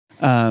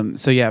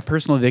So yeah,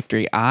 personal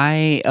victory.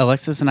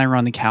 Alexis and I were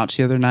on the couch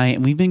the other night,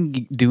 and we've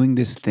been doing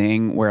this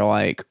thing where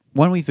like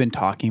we've been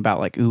talking about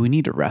like, ooh, we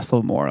need to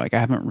wrestle more. Like I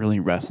haven't really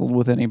wrestled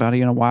with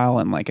anybody in a while,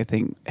 and like I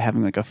think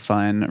having like a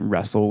fun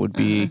wrestle would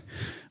be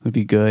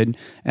good.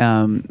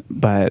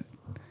 But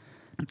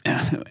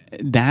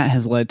that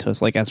has led to us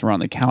like as we're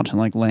on the couch and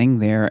like laying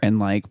there and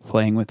like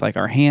playing with like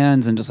our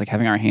hands and just like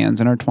having our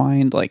hands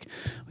intertwined, like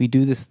we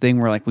do this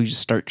thing where like we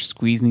just start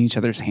squeezing each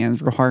other's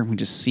hands real hard and we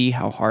just see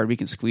how hard we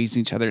can squeeze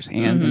each other's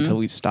hands until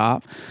we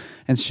stop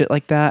and shit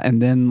like that.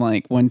 And then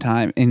like one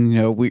time, and you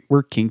know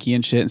we're kinky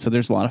and shit, and so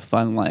there's a lot of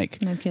fun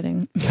like no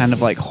kidding kind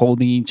of like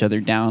holding each other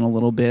down a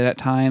little bit at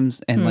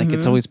times, and like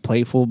it's always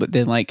playful. But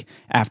then like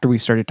after we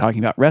started talking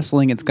about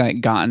wrestling, it's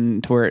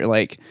gotten to where it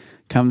like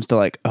comes to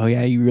like, oh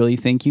yeah, you really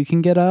think you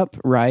can get up,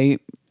 right?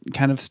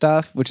 Kind of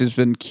stuff, which has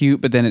been cute.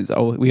 But then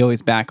we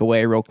always back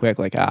away real quick,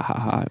 like ha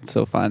ha,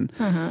 so fun.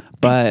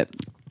 But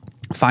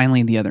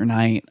finally, the other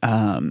night,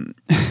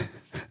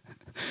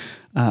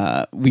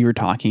 we were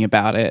talking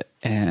about it,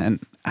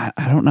 and I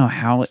don't know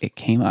how it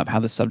came up, how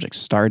the subject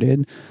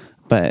started,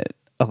 but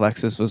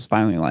Alexis was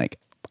finally like,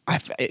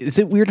 is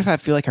it weird if I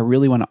feel like I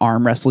really want to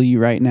arm wrestle you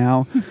right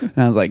now? And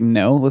I was like,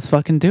 no, let's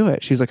fucking do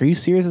it. She was like, are you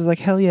serious? I was like,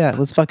 hell yeah,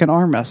 let's fucking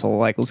arm wrestle.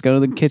 Like, let's go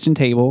to the kitchen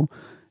table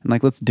and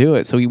like, let's do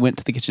it. So we went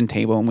to the kitchen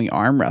table and we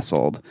arm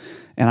wrestled,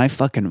 and I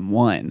fucking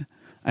won.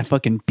 I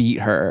fucking beat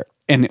her,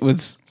 and it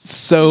was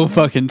so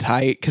fucking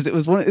tight because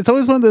it's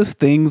always one of those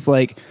things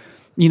like,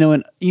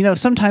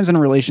 sometimes in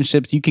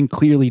relationships you can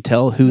clearly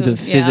tell who the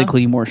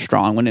physically more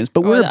strong one is,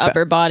 but we're the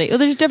upper body. Oh,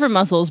 there's different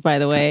muscles, by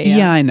the way.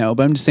 Yeah, I know,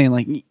 but I'm just saying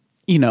like,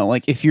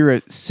 like if you're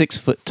a 6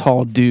 foot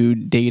tall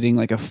dude dating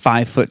like a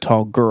 5 foot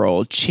tall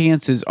girl,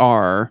 chances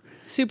are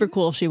super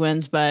cool if she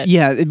wins, but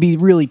yeah, it'd be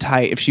really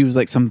tight if she was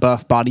like some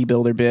buff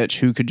bodybuilder bitch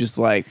who could just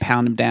like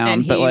pound him down.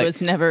 And but he like,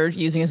 was never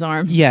using his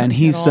arms. Yeah, and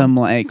he's some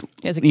like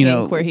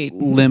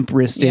limp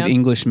wristed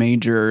English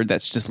major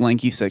that's just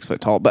lanky 6 foot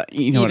tall. But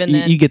you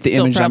get the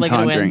image I'm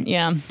conjuring.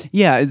 Yeah,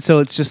 yeah. And so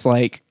it's just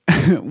like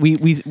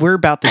we're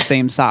about the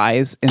same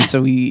size, and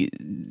so we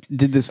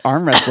did this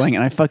arm wrestling,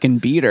 and I fucking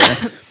beat her.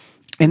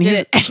 And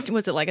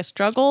was it like a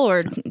struggle,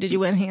 or did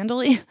you win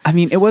handily? I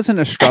mean, it wasn't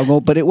a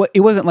struggle, but it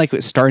wasn't like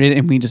it started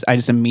and I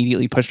just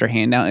immediately pushed her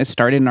hand down. It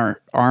started and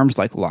our arms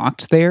like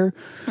locked there.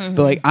 But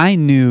like I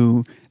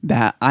knew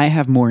that I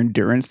have more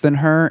endurance than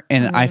her,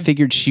 and I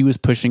figured she was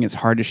pushing as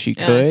hard as she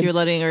could. So you're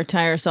letting her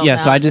tire herself out.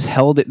 So I just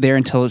held it there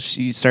until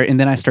she started, and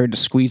then I started to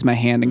squeeze my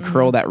hand and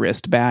curl that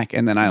wrist back,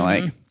 and then I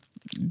like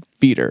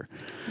beat her.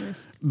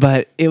 Nice.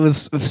 But it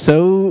was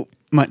so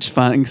much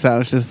fun because I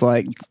was just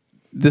like,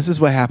 this is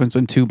what happens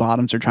when two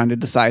bottoms are trying to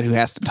decide who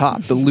has to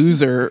top. The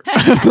loser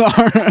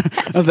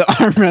of the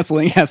arm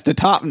wrestling has to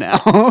top now.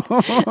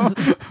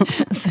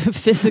 The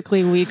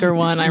physically weaker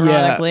one,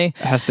 ironically,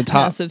 has to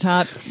top.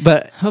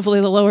 But hopefully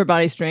the lower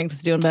body strength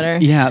is doing better.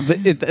 Yeah, but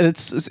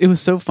it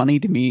was so funny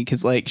to me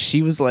because like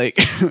she was like,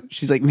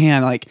 she's like,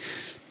 man, like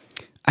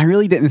I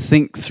really didn't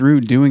think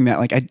through doing that.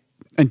 Like I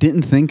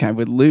didn't think I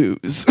would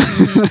lose.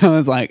 I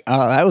was like,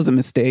 oh, that was a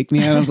mistake,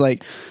 man. I was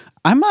like,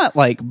 I'm not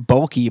like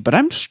bulky, but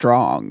I'm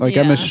strong. Like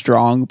I'm a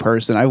strong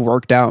person. I've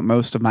worked out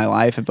most of my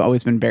life. I've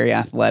always been very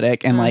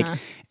athletic. And like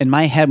in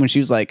my head, when she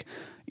was like,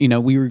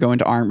 we were going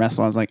to arm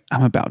wrestle, I was like,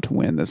 I'm about to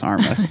win this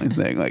arm wrestling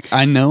thing. Like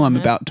I know I'm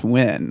about to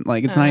win.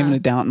 Like it's not even a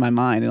doubt in my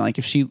mind. And like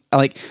if she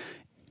like,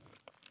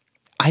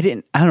 I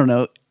don't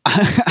know.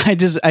 I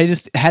just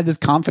had this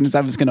confidence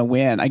I was going to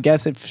win. I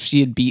guess if she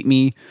had beat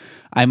me,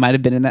 I might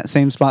have been in that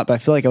same spot, but I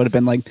feel like I would have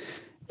been like,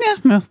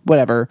 yeah,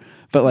 whatever.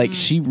 But like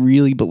she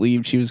really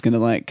believed she was going to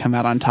like come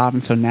out on top.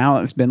 And so now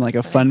it's been like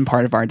a fun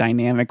part of our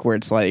dynamic where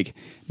it's like,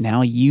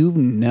 now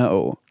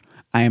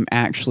I am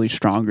actually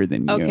stronger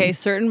than you. Okay,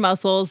 certain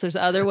muscles, there's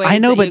other ways. I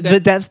know,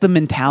 but that's the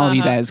mentality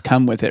that has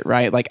come with it,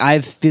 right? Like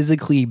I've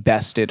physically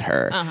bested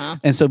her.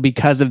 And so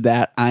because of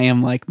that, I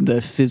am like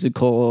the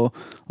physical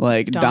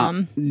like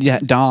Dom,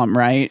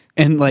 right?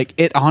 And like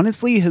it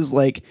honestly has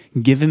like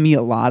given me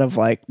a lot of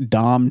like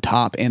Dom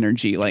top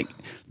energy. Like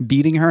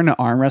beating her in an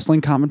arm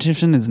wrestling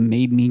competition has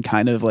made me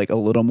kind of like a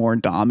little more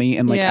dommy,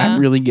 and like I'm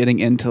really getting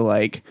into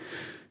like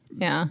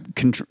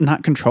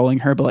not controlling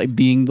her, but like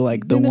being the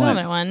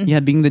dominant one. Yeah,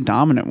 being the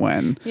dominant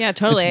one. Yeah,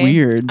 totally. It's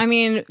weird. I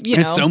mean,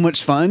 it's so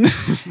much fun.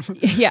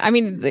 Yeah, I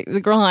mean,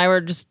 the girl and I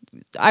were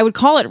I would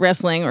call it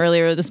wrestling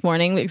earlier this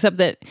morning, except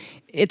that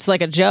it's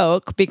like a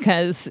joke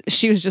because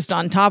she was just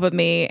on top of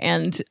me,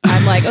 and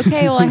I'm like,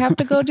 okay, well, I have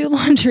to go do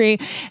laundry,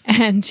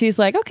 and she's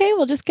like, okay,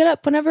 well, just get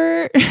up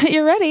whenever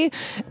you're ready,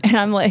 and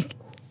I'm like,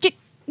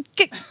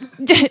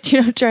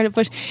 trying to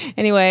push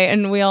anyway.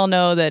 And we all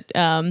know that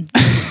that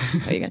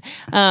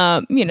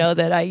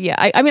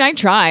I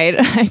tried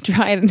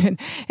and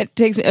it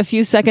takes a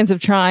few seconds of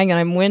trying and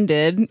I'm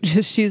winded.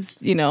 She's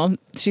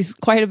she's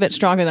quite a bit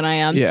stronger than I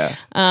am. Yeah.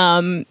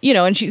 You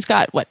know, and she's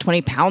got what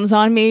 20 pounds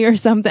on me or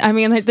something. I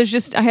mean, like, there's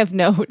just I have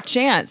no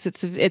chance.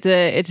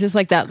 It's just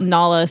like that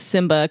Nala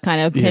Simba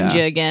kind of pinja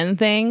Yeah. again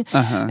thing,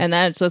 and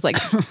that's just like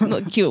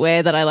a cute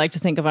way that I like to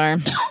think of our.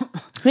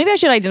 Maybe I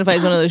should identify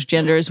as one of those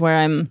genders where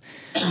I'm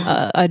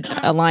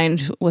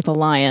aligned with a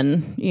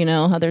lion. You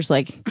know how there's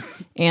like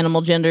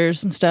animal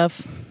genders and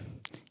stuff.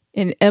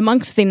 In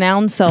amongst the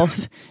noun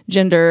self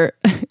gender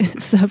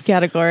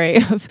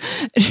subcategory of,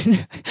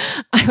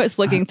 I was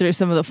looking through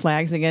some of the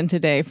flags again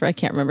today for I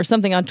can't remember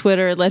something on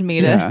Twitter led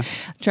me to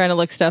trying to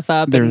look stuff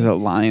up. There's a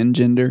lion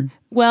gender.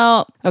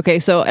 Well, okay,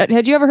 so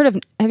have you ever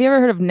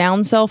heard of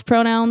noun self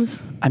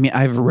pronouns? I mean,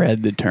 I've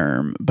read the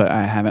term, but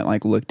I haven't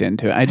like looked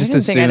into it. I just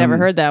didn't think I'd assumed- ever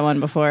heard that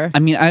one before. I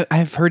mean,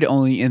 I've heard it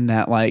only in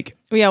that like.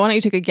 Yeah, why don't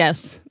you take a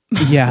guess?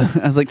 Yeah,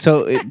 I was like,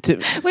 so.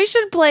 We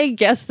should play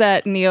guess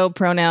that neo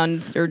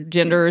pronoun or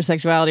gender or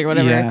sexuality or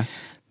whatever. Yeah.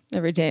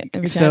 Every time.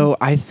 So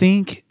I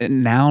think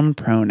noun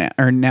pronoun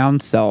or noun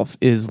self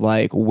is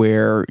like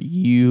where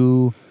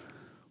you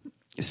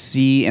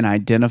see and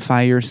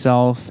identify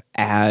yourself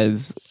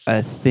as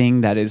a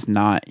thing that is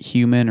not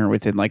human or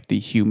within like the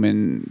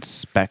human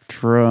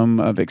spectrum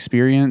of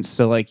experience.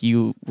 So like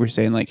you were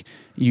saying, like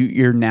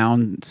your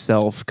noun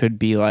self could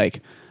be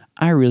like,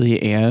 I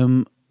really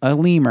am a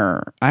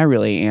lemur. I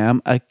really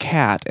am a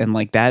cat. And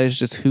like, that is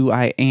just who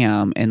I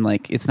am. And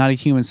like, it's not a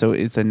human. So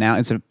it's a noun,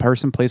 it's a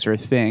person, place, or a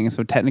thing.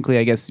 So technically,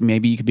 I guess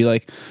maybe you could be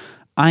like,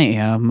 I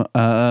am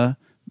a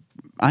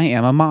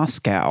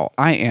Moscow.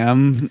 I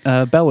am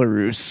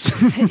Belarus.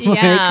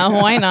 Yeah,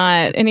 why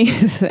not?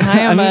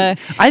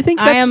 I think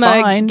that's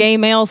fine. A gay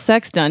male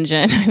sex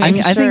dungeon. I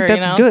think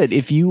that's good.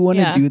 If you want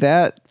to do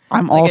that,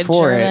 I'm all like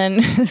for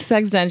German it.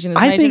 sex dungeon. Is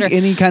I my think gender.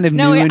 any kind of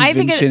No, new I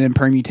think invention and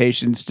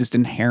permutation is just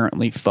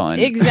inherently fun.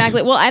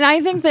 Exactly. Well, and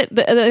I think that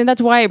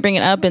that's why I bring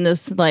it up in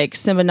this like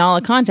Simba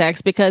Nala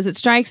context, because it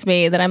strikes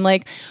me that I'm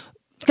like,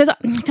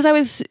 because I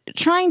was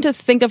trying to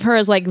think of her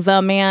as like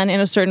the man in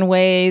a certain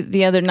way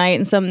the other night,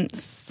 and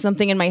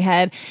something in my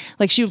head,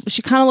 like she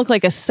kind of looked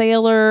like a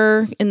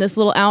sailor in this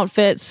little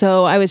outfit.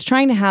 So I was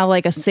trying to have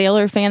like a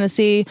sailor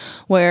fantasy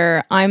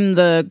where I'm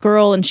the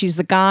girl and she's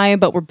the guy,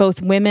 but we're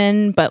both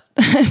women. But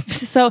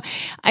so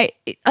I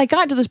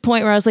got to this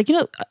point where I was like,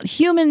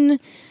 human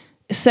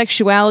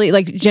sexuality,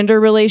 like gender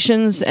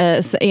relations,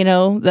 are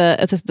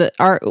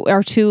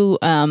too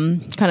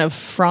kind of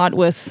fraught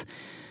with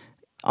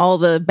all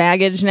the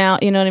baggage now,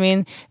 you know what I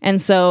mean?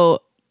 And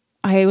so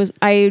I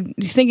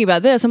thinking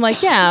about this, I'm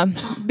like, yeah,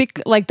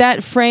 like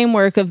that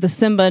framework of the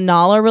Simba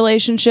Nala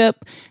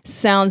relationship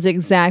sounds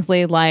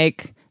exactly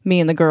like me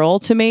and the girl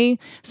to me.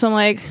 So I'm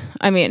like,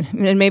 I mean,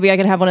 and maybe I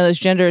could have one of those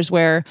genders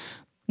where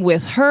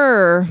with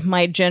her,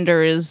 my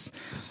gender is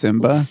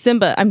Simba.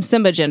 I'm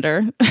Simba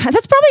gender.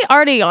 That's probably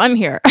already on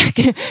here.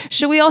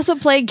 Should we also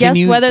play guess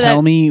Can you whether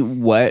tell me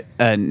what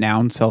a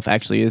noun self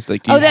actually is?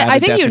 Like, do you have I a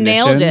think you definition?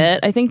 nailed it.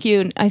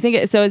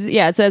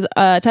 It says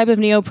a type of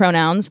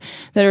neopronouns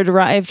that are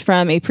derived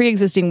from a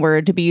pre-existing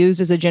word to be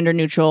used as a gender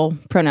neutral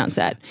pronoun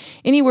set.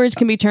 Any words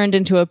can be turned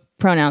into a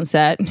pronoun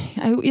set.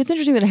 It's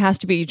interesting that it has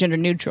to be gender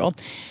neutral.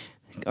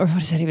 Or what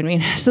does that even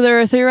mean? So there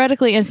are a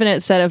theoretically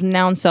infinite set of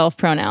noun self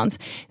pronouns.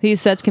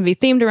 These sets can be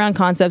themed around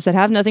concepts that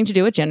have nothing to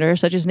do with gender,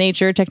 such as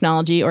nature,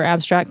 technology, or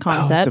abstract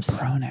concepts. Oh, it's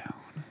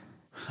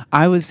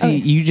a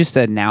pronoun. You just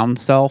said noun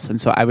self, and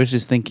so I was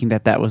just thinking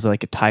that was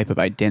like a type of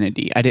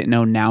identity. I didn't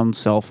know noun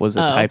self was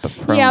a type of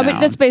pronoun. Yeah,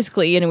 but that's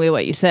basically anyway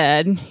what you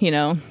said,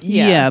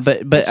 Yeah,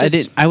 but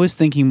I was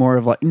thinking more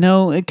of like,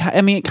 no, it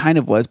kind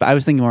of was, but I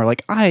was thinking more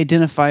like, I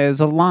identify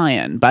as a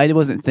lion, but I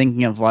wasn't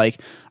thinking of like,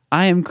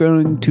 I am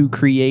going to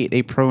create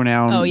a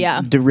pronoun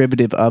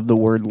derivative of the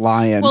word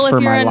lion well, for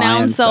my lion if you're a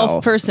noun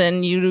self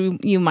person,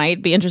 you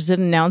might be interested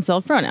in noun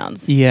self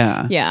pronouns.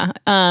 Yeah. Yeah.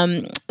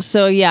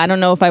 So yeah, I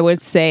don't know if I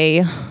would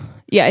say,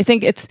 I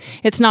think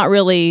it's not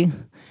really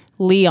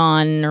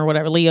Leon or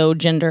whatever, Leo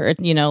gender,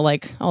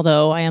 like,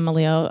 although I am a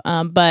Leo,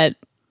 but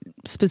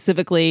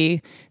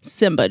specifically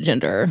Simba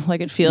gender.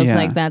 Like it feels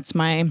like that's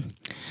my...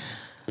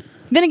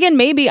 Then again,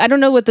 maybe, I don't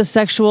know what the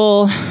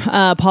sexual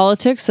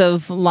politics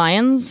of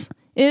lions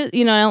is,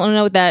 I don't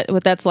know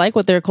what that's like,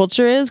 what their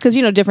culture is, because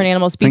different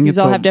animal species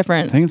all have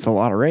different. I think it's a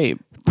lot of rape.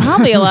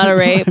 Probably a lot of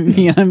rape.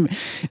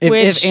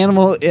 If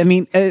animal,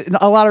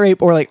 a lot of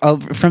rape, or like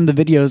from the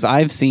videos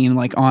I've seen,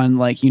 like on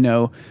like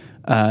the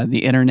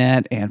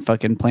internet and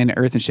fucking Planet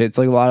Earth and shit, it's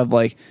like a lot of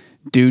like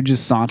dude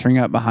just sauntering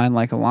up behind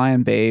like a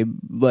lion babe,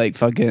 like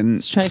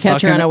fucking just trying to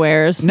catch her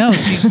unawares. No,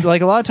 she's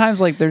like a lot of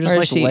times like they're just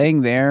like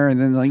laying there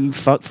and then like you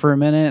fuck for a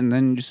minute and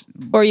then just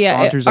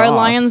saunters are off.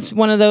 lions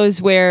one of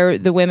those where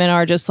the women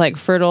are just like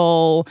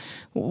fertile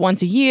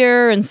once a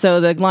year, and so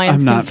the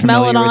lions I'm can not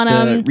smell it familiar on with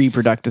them. the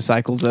reproductive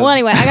cycles of Well,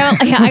 anyway,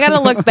 I gotta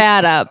look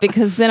that up,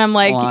 because then I'm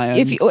like,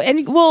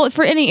 Lions.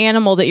 for any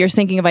animal that you're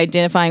thinking of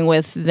identifying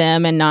with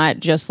them and not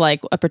just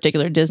like a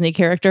particular Disney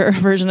character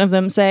version of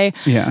them, say,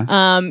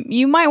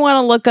 you might want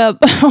to look up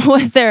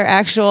what their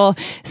actual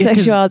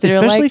sexuality are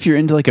especially like. if you're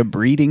into like a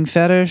breeding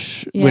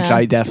fetish, which Yeah.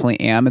 I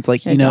definitely am. It's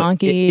like, Or you know,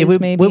 donkeys, it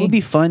would maybe.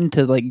 be fun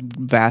to like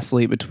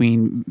vacillate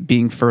between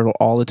being fertile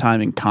all the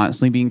time and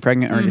constantly being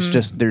pregnant, or it's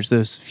just there's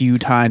those few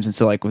times, and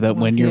so like that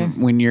Once a year.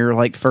 when you're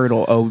like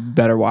fertile, oh,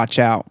 better watch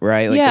out,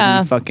 right? Like, 'cause Yeah.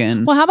 you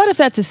fucking Well, how about if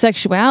that's a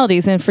sexuality,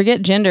 then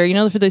forget gender. You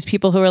know, for those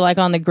people who are like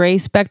on the gray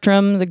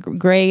spectrum, the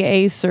gray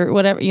ace or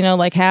whatever, you know,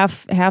 like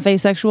half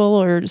asexual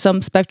or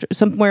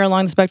somewhere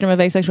along the spectrum of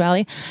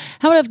asexuality.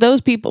 How about if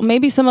those people,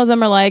 maybe some of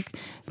them are like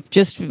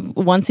just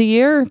once a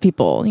year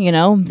people, you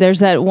know, there's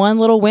that one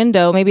little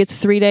window, maybe it's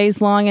 3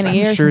 days long in a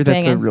year I'm or sure something.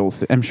 that's a real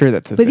thing. I'm sure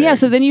that's a But thing. yeah,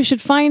 so then you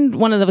should find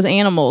one of those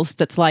animals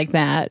that's like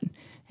that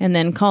and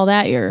then call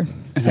that your And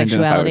identify with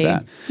sexuality.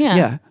 that.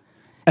 Yeah.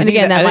 I And think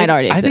again, that might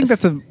already I think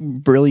exist. that's a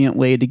brilliant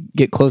way to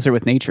get closer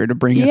with nature, to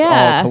bring us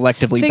all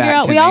collectively figure back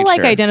out. to We all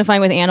like nature.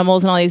 identifying with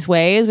animals in all these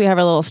ways. We have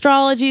our little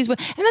astrologies, and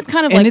that's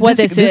kind of like And what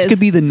this is.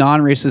 could be the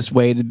non-racist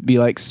way to be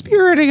like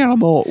spirit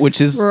animal, which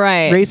is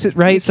Right. racist,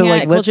 right? You So like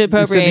can't let's culture so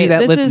appropriate. do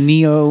that. This is-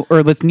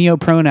 Let's neo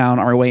pronoun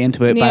our way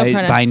into it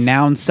Neo-pronoun. by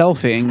noun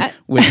selfing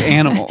with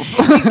animals.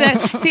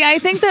 Exactly. See, I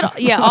think that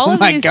all Oh of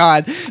my these.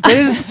 god, that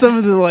is some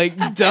of the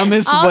like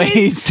dumbest All ways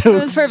these- to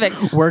it was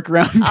perfect. work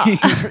around being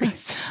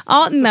racist.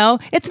 No,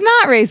 it's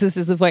not racist.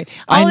 Is the point?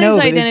 All I know,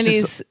 these but it's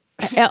identities.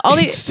 All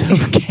It's these.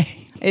 so gay.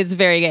 It's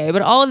very gay,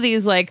 but all of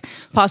these like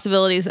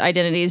possibilities,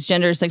 identities,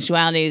 gender,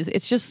 sexualities,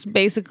 it's just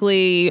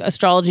basically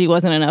astrology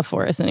wasn't enough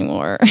for us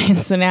anymore. And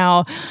so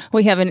now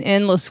we have an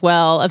endless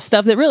well of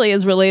stuff that really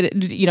is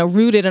related, you know,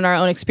 rooted in our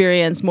own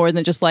experience more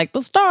than just like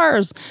the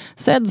stars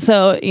said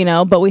so, you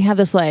know, but we have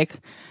this like,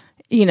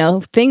 you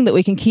know, thing that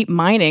we can keep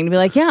mining to be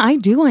like, yeah, I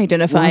do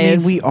identify Well, I mean,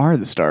 as we are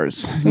the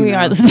stars. we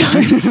are the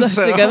stars. That's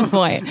So- a good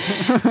point.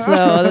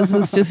 So this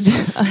is just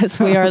us.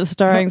 We are the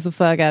starring the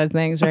fuck out of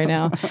things right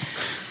now.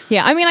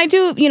 Yeah, I mean, I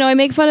do, you know, I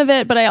make fun of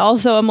it, but I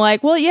also am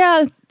like, well,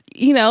 yeah,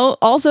 you know,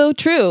 also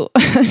true.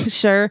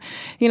 Sure.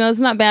 You know, it's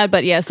not bad,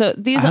 but yeah, so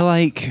these, I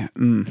like.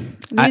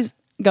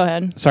 go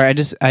ahead. Sorry,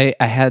 I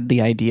had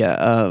the idea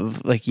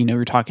of like, you know,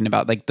 we're talking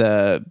about like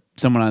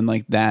someone on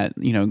like that,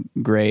 you know,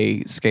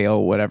 gray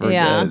scale, whatever,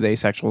 Yeah. the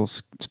asexual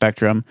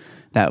spectrum,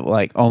 that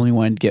like only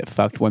wanted to get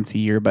fucked once a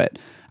year. But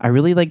I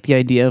really like the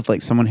idea of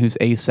like someone who's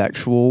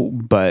asexual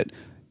but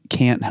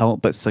can't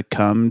help but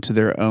succumb to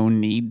their own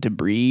need to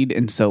breed,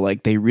 and so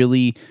like they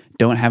really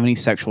don't have any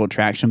sexual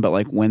attraction, but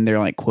like when they're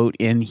like quote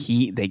in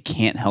heat, they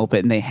can't help it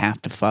and they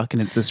have to fuck,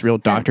 and it's this real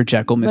Dr.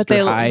 Jekyll, Mr. But they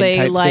Hyde they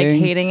type like thing.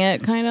 hating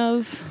it, kind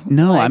of.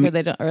 No, like, I mean- or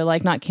they don't, or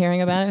like not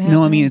caring about it. No, I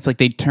happening? mean it's like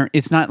they turn.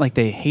 It's not like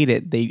they hate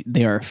it.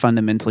 They are a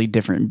fundamentally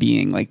different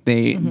being. Like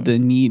the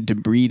need to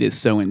breed is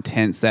so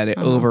intense that it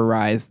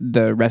overrides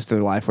the rest of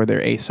their life where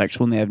they're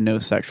asexual and they have no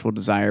sexual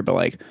desire. But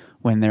like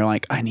when they're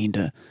like, I need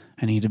to,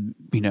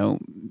 you know,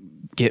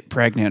 get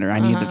pregnant, or I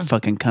need to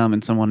fucking come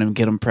and someone and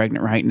get them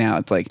pregnant right now.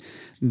 It's like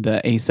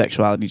the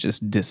asexuality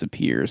just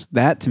disappears.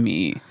 That to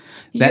me,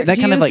 that Do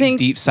kind you of like think-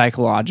 deep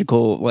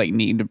psychological like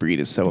need to breed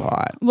is so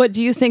hot. What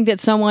do you think that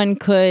someone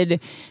could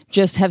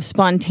just have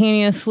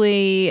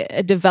spontaneously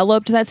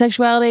developed that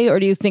sexuality, or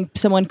do you think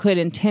someone could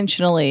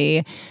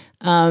intentionally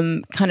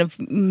kind of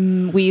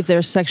weave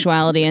their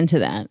sexuality into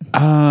that?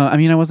 I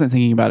mean, I wasn't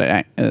thinking about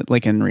it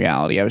like in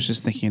reality. I was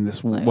just thinking in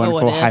this wonderful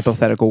what if?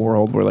 hypothetical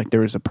world where like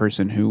there was a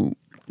person who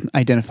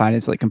identified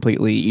as like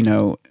completely, you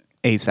know,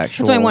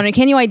 asexual. So I'm wondering,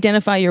 can you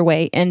identify your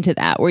way into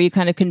that, where you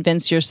kind of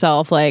convince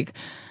yourself, like,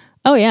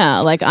 oh yeah,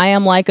 like I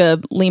am like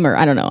a lemur.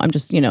 I don't know. I'm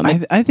just, you know,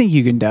 I think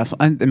you can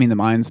definitely. I mean, the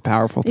mind's a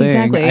powerful thing.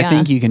 Exactly, I yeah.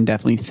 think you can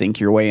definitely think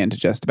your way into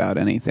just about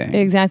anything.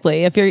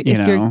 exactly. If you're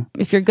know,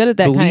 if you're good at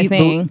that kind of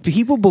thing,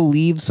 People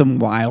believe some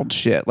wild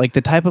shit, like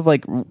the type of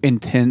like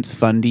intense,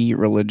 fundy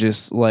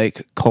religious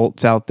like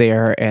cults out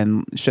there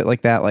and shit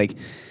like that. Like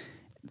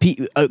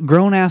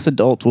grown ass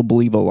adults will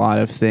believe a lot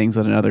of things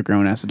that another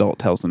grown ass adult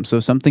tells them. So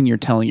something you're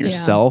telling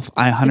yourself,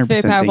 I 100% it's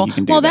very powerful. think you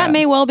can do Well, that. that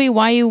may well be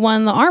why you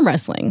won the arm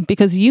wrestling,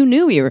 because you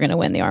knew you were going to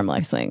win the arm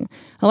wrestling.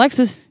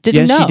 Alexis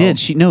didn't know.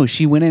 She did.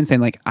 She went in saying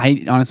like,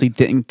 I honestly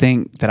didn't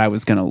think that I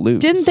was going to lose.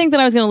 Didn't think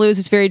that I was going to lose.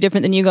 It's very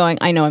different than you going,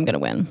 I know I'm going to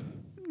win.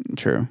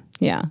 True.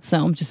 Yeah, so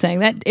I'm just saying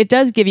that it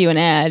does give you an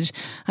edge.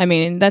 I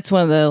mean, that's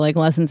one of the like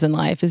lessons in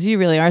life, is you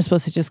really are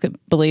supposed to just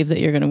believe that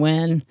you're going to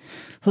win.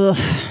 Ugh.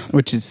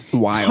 Which is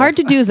wild. It's hard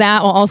to do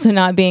that while also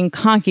not being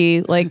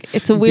cocky. Like,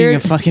 it's a Being weird. a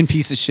fucking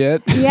piece of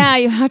shit. Yeah,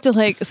 you have to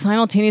like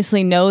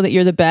simultaneously know that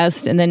you're the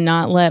best and then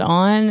not let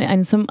on.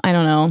 And I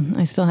don't know.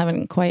 I still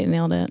haven't quite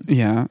nailed it.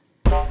 Yeah.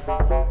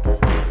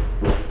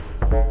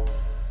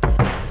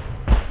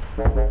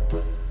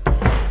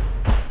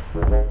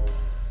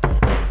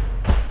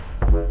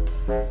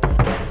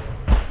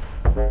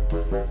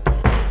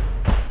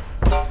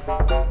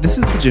 This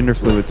is the Gender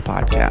Fluids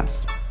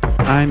Podcast.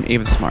 I'm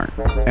Ava Smart,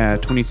 a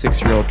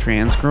 26-year-old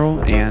trans girl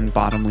and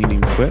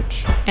bottom-leaning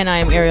switch. And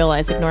I'm Ariel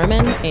Isaac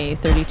Norman, a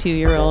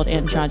 32-year-old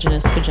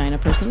androgynous vagina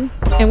person.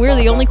 And we're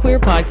the only queer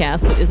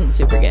podcast that isn't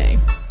super gay.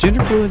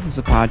 Gender Fluids is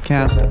a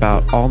podcast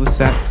about all the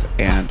sex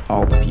and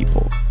all the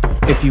people.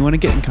 If you want to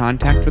get in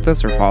contact with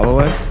us or follow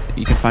us,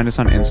 you can find us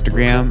on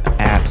Instagram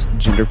at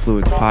Gender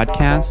Fluids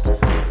Podcast.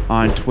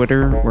 On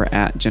Twitter, we're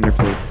at Gender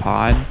Fluids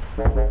Pod.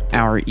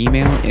 Our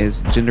email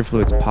is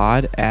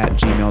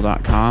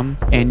genderfluidspod@gmail.com.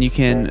 And you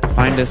can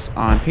find us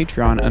on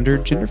Patreon under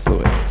Gender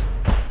Fluids.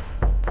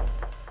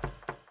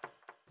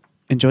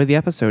 Enjoy the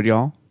episode,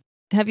 y'all.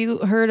 Have you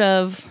heard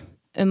of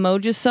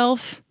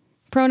emojiself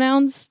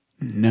pronouns?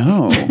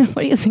 No.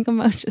 What do you think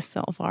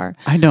emojiself are?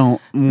 I don't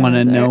want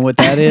to know what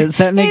that is.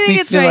 That makes me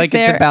feel right like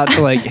there. it's about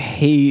to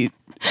hate.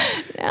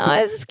 No,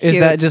 it's cute. Is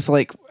that just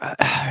like,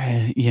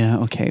 yeah,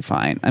 okay,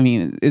 fine. I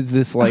mean, is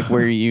this like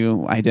where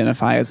you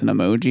identify as an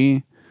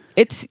emoji?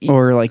 It's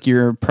Or like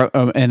an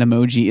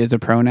emoji is a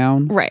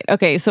pronoun? right.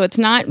 Okay, so it's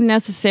not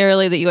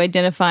necessarily that you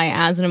identify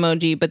as an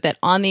emoji, but that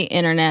on the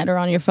internet or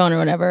on your phone or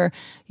whatever,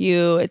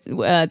 the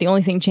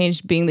only thing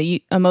changed being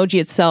the emoji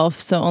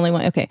itself. So only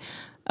one. Okay.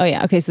 Oh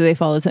yeah. Okay. So they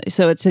follow. So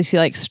it's just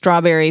like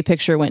strawberry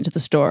picture went to the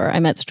store. I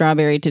met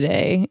Strawberry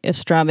today. If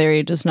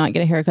Strawberry does not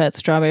get a haircut,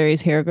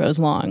 Strawberry's hair grows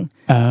long.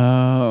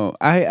 Oh,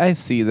 I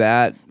see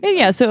that.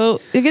 Yeah. So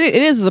it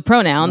is a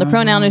pronoun. The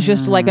pronoun is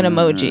just like an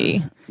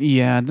emoji.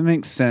 Yeah, that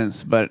makes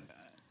sense, but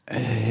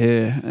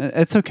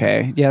it's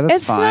okay. Yeah, that's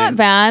It's fine. not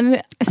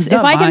bad. If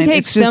not I can fine. take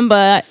It's just-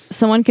 Simba,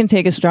 someone can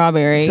take a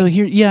Strawberry. So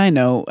here, yeah, I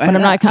know, But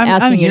I'm not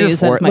asking you to here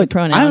use that for as it. my Look,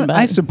 pronoun, but-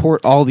 I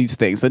support all these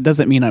things. That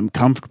doesn't mean I'm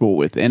comfortable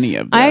with any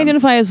of them. I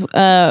identify as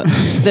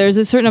there's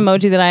a certain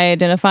emoji that I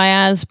identify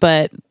as,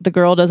 but the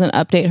girl doesn't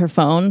update her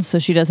phone, so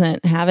she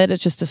doesn't have it.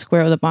 It's just a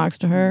square with a box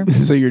to her.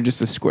 So you're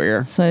just a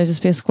square. So I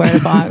just be a square to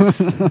box.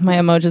 My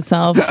emoji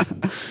self.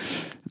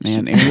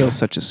 Man, Ariel's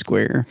such a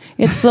square.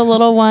 It's the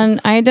little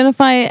one. I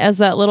identify as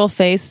that little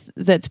face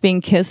that's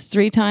being kissed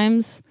 3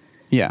 times.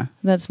 Yeah.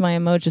 That's my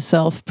emoji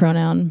self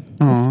pronoun.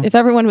 Aw. If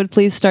everyone would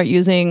please start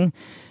using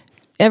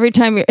every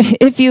time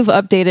if you've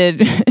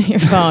updated your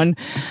phone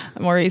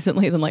more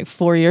recently than like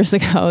 4 years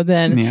ago,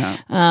 then Yeah.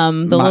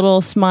 the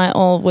little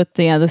smile with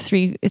the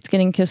 3, it's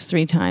getting kissed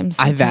 3 times.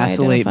 I That's how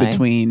vacillate identify.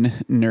 between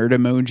nerd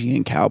emoji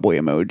and cowboy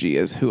emoji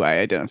is who I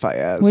identify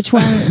as. Which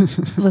one?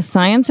 The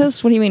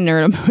scientist? What do you mean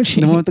nerd emoji?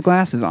 The one with the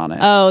glasses on it.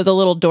 Oh, the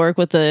little dork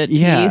with the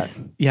yeah. teeth.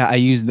 Yeah, I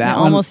use that I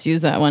one. almost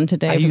used that one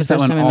today I for the use that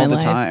first one time all in my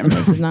the life. time. But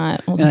I did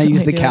not. And I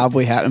use the ultimately do it.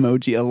 cowboy hat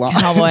emoji a lot.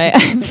 Cowboy.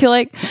 I feel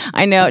like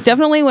I know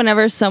definitely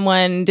whenever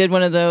someone did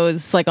one of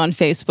those like on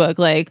Facebook,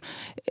 like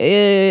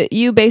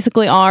you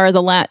basically are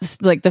the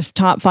last like the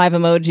top 5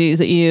 emojis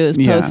that you use,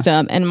 Yeah. post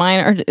them, and mine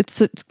are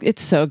it's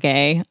so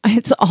gay.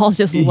 It's all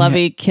just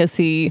lovey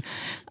kissy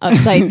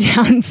upside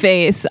down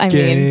face. I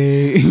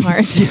mean,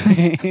 hearts.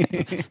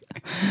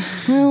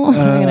 Well, what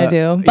am I gonna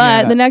do?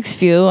 But yeah. the next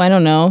few, I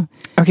don't know.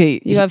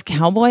 Okay. You have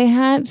cowboy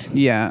hat.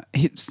 Yeah,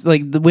 it's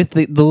like with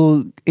the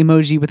little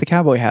emoji with the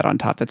cowboy hat on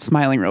top that's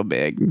smiling real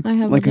big, I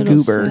have like a a little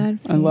goober. sad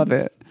I love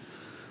face. it.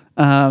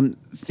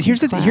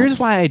 Here's claps.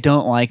 why I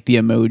don't like the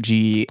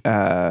emoji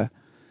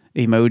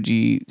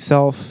emoji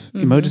self,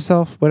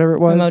 whatever it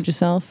was. Emoji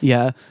self.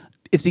 Yeah,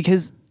 it's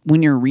because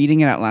when you're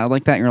reading it out loud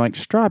like that, you're like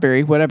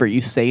strawberry, whatever.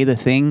 You say the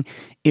thing.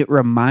 It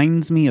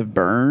reminds me of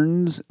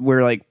Burns,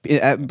 where like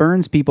at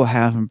Burns people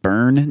have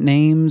burn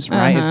names,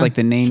 right? It's like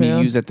the name you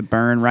true. use at the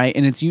burn, right?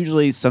 And it's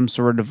usually some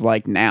sort of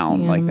like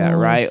noun like that, Animal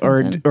or right?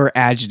 something. Or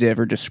adjective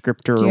or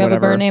descriptor Do or you have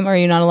whatever. a burn name, or are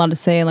you not allowed to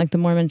say like the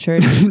Mormon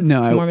Church?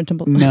 No, Mormon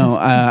temple. no,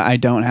 I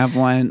don't have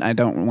one. I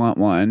don't want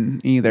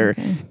one either.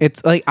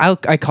 It's like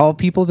I call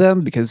people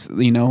them because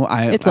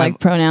It's like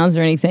pronouns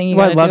or anything. You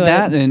well, I gotta love do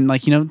that, it. and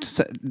like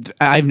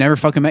I've never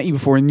fucking met you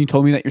before, and you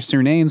told me that your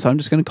surname, so I'm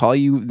just gonna call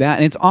you that.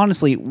 And it's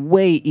honestly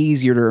way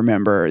easier to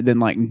remember than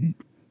like,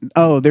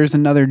 oh, there's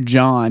another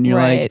John. You're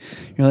Right.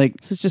 like,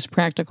 This is just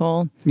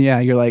practical. yeah,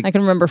 you're like, I can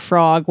remember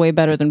Frog way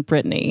better than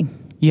Brittany.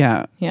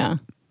 yeah, Yeah.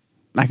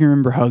 I can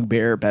remember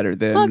Hugbear better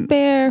than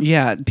Bugbear.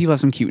 Yeah, people have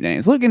some cute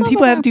names. Look, and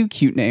people have two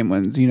cute name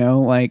ones.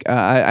 Like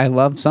I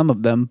love some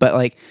of them, but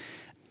like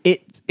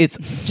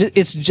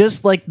it's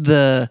just like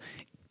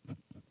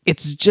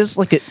it's just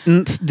like an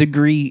nth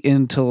degree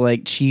into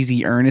like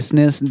cheesy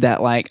earnestness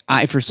that like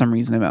I for some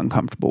reason am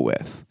uncomfortable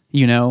with.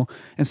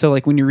 And so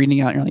like when you're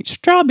reading out, you're like,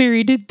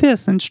 strawberry did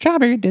this and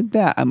strawberry did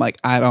that. I'm like,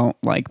 I don't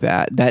like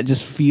that. That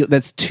just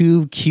that's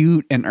too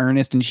cute and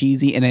earnest and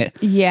cheesy. And it,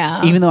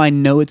 Yeah. even though I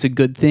know it's a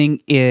good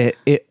thing, it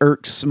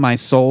irks my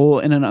soul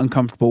in an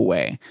uncomfortable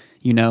way.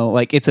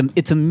 Like it's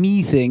a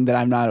me thing that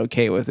I'm not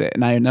okay with it.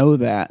 And I know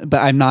that, but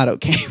I'm not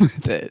okay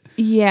with it.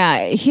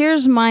 Yeah.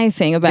 Here's my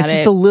thing about It's it.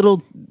 just a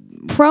little,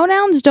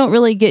 Pronouns don't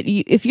really get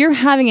you if you're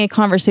having a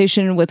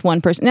conversation with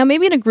one person. Now,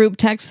 maybe in a group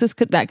text,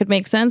 that could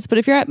make sense. But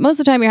if most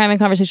of the time you're having a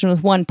conversation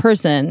with one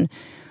person,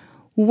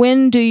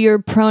 when do your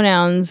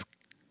pronouns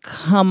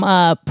come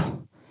up?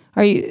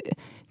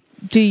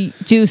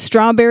 do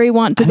Strawberry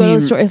want to go to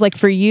the store? Like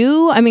for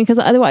you? I mean,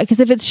 because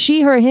if it's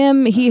she, her,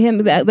 him, he, him,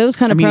 those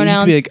kind of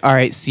pronouns. You could be like, all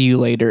right, see you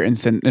later, and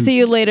see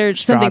you later,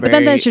 something. But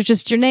then that's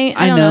just your name.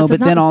 I know, but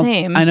then also,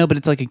 I know, but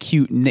it's like a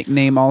cute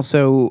nickname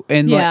also,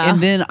 and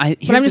and then but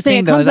I'm just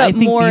saying it comes up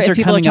more if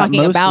people are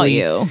talking about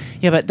you.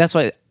 Yeah, but that's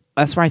why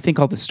I think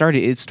all this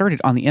started. It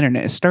started on the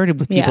internet. It started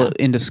with people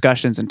in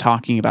discussions and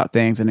talking about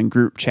things and in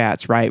group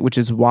chats, right? Which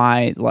is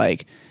why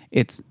like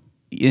it's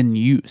in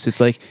use. It's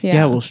like,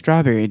 well,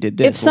 Strawberry did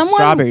this.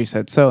 Strawberry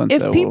said so and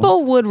so. If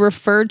people would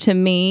refer to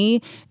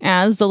me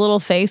as the little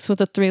face with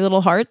the 3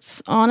 little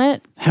hearts on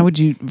it, how would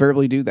you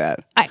verbally do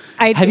that?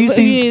 Have you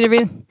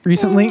seen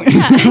recently?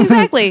 Yeah,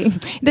 exactly.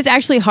 That's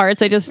actually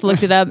hearts. I just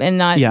looked it up and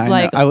not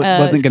I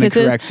wasn't going to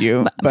correct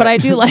you, but I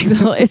do like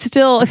it's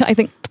still. I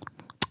think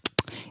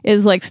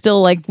is like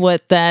still like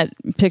what that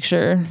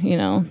picture,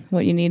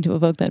 what you need to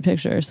evoke that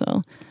picture.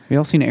 So we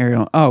all seen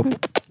Ariel. Oh,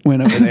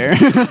 went over there.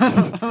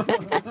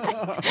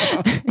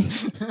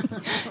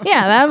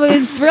 Yeah, that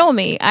would thrill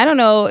me. I don't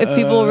know if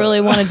people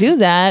really want to do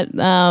that.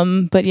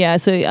 But yeah,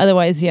 so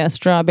otherwise,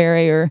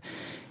 Strawberry or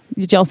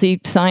did y'all see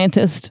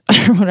Scientist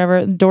or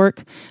whatever,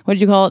 dork? What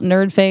did you call it?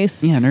 Nerd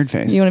face? Yeah, nerd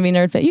face. You want to be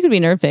nerd face? You could be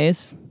nerd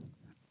face.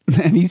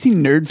 Have you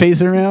seen nerd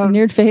face around?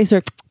 Nerd face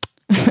or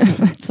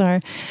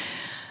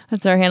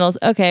that's our handles.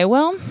 Okay,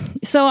 well,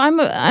 so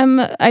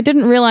I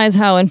didn't realize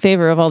how in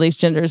favor of all these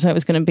genders I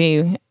was going to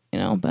be,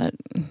 but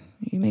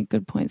you make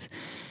good points.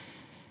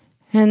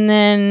 And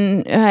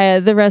then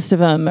the rest of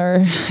them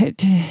are.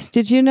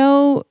 Did you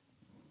know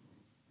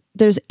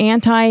there's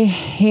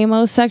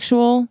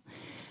anti-homosexual?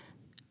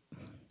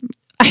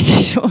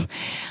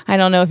 I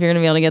don't know if you're going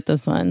to be able to get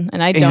this one,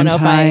 and I don't know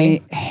if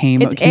I.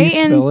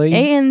 It's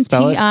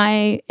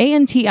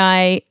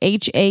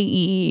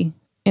ANTIHAE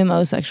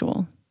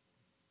homosexual.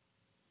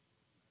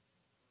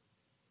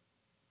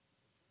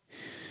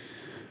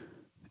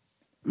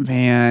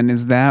 Man,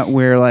 is that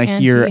where like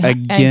you're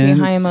against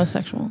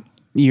anti-homosexual?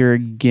 You're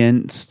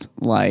against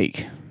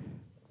like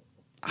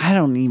I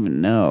don't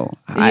even know.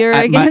 You're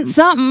against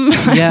something.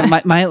 Yeah,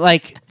 my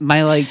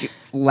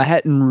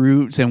Latin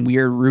roots and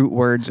weird root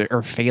words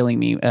are failing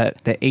me.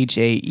 The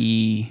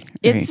HAE.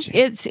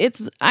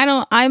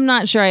 I'm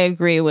not sure I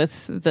agree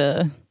with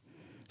the.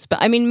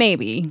 I mean,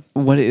 maybe.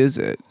 What is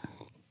it?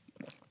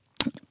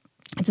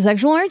 It's a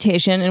sexual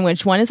orientation in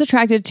which one is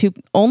attracted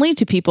only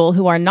to people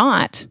who are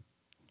not.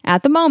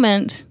 At the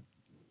moment,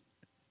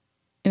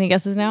 any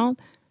guesses now?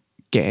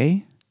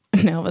 Gay?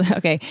 No,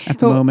 okay. At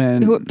the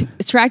moment. Who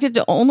attracted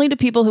only to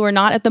people who are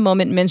not at the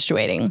moment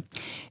menstruating.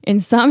 In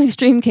some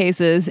extreme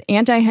cases,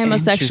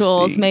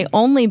 anti-homosexuals may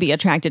only be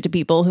attracted to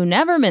people who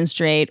never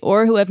menstruate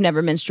or who have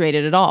never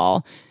menstruated at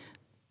all.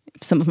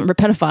 Some of them are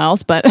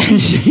pedophiles, but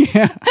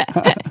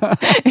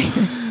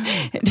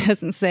it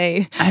doesn't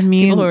say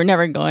people who are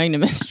never going to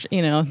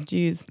menstruate,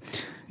 geez.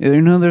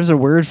 There's a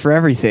word for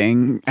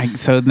everything.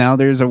 So now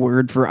there's a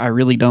word for I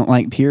really don't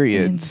like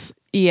periods.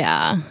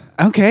 Yeah.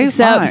 Okay,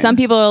 So fine. some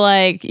people are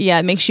like,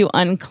 it makes you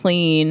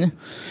unclean.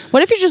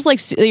 What if you're just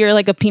like, you're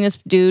like a penis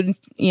dude,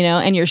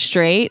 and you're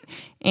straight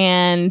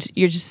and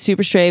you're just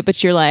super straight,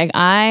 but you're like,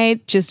 I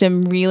just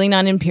am really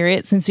not in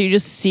periods. And so you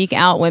just seek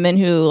out women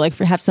who like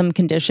have some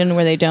condition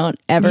where they don't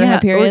ever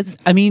have periods.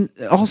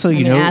 Also,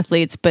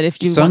 athletes, but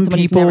if you want someone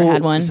who's never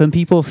had one. Some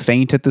people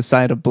faint at the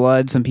sight of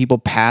blood. Some people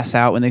pass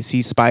out when they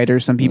see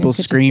spiders. Some people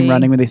scream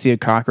running when they see a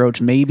cockroach.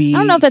 Maybe. I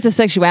don't know if that's a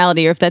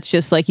sexuality or if that's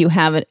just like you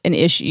have an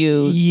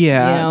issue.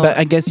 Yeah, but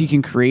I guess you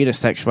can create a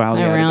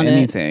sexuality out of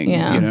anything.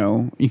 Yeah.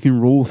 You can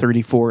rule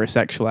 34 a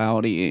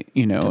sexuality,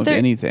 of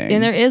anything.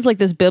 And there is like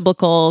this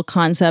biblical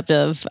concept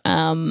of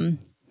it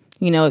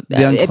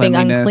being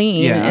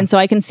unclean, and so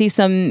I can see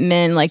some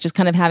men like just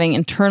kind of having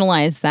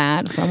internalized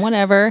that from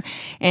whatever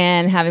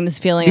and having this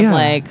feeling of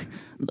like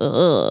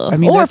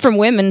ugh. Or from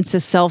women to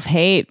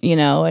self-hate,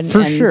 and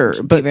for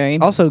sure, but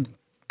also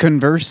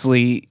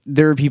conversely,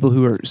 there are people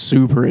who are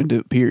super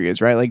into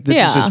periods, right? Like this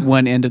is just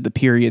one end of the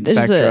period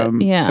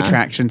spectrum,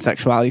 attraction,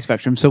 sexuality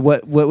spectrum. So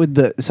what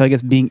would so I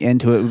guess being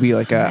into it would be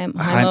like a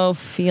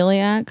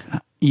homophiliac,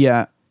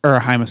 or a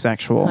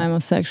homosexual,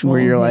 where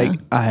you're like,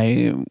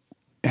 I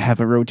have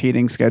a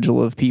rotating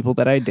schedule of people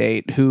that I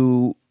date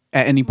who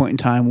at any point in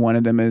time, one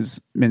of them is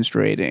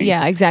menstruating.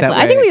 Yeah, exactly.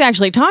 I think we've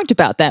actually talked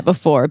about that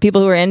before. People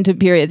who are into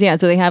periods. Yeah.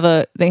 So they have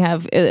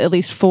at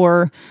least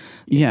 4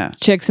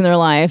 chicks in their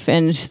life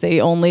and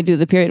they only do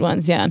the period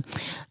ones. Yeah.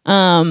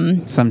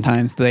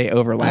 Sometimes they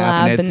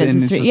overlap and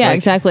it's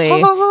exactly.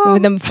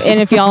 With them,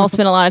 and if y'all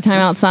spend a lot of time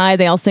outside,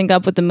 they all sync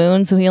up with the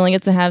moon, so he only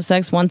gets to have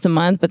sex once a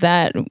month, but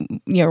that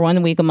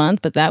 1 week a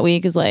month, but that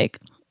week is like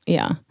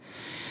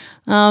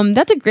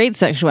that's a great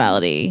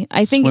sexuality.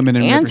 I think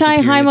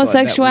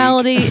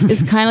anti-homosexuality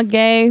is kind of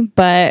gay,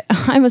 but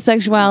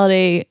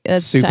homosexuality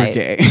is super tight.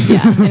 gay.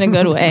 Yeah, in a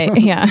good way.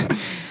 Yeah.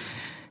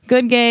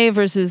 Good gay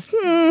versus,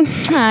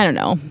 I don't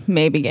know,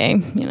 maybe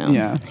gay,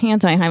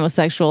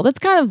 Anti-homosexual. That's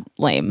kind of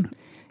lame.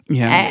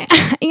 Yeah.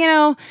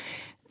 I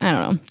don't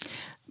know.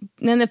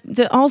 then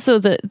also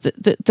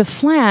the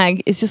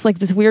flag is just like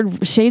this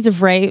weird shades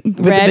of red with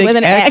big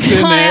an X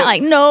in on it. it.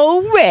 Like,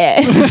 no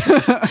red.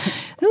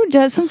 Who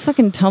does? Some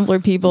fucking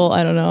Tumblr people.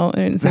 I don't know. I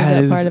didn't say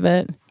that part of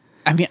it.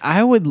 I mean,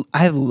 I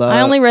love.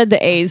 I only read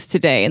the A's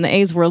today, and the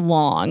A's were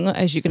long,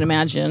 as you can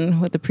imagine,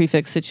 with the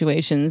prefix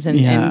situations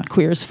and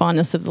queer's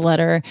fondness of the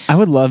letter. I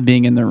would love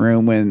being in the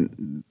room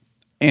when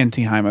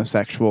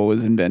anti-homosexual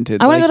was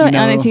invented. I want to go to an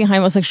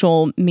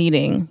anti-homosexual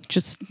meeting.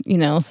 Just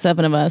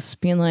 7 of us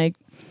being like,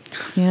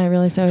 "Yeah, I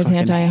realized I was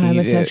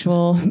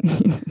anti-homosexual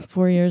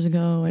 4 years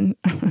ago." And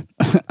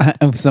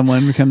if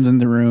someone comes in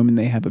the room and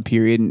they have a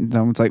period, and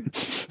someone's like,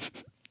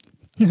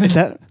 "Is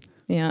that?"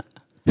 Yeah.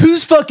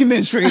 Who's fucking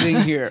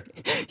menstruating here?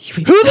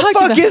 Who the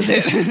fuck is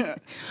it?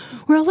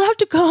 We're allowed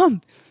to come.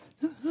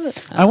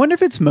 I wonder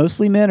if it's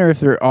mostly men or if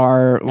there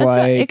are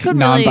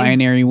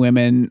non-binary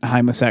women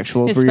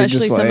homosexuals. Especially where you're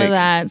just some like, of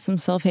that, some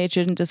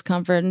self-hatred and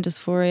discomfort and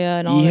dysphoria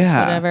and all this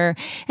whatever.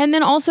 And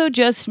then also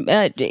just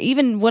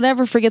even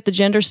whatever, forget the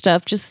gender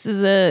stuff, just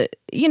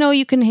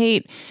you can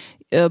hate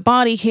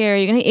body hair,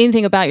 you can hate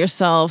anything about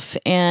yourself,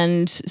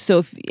 and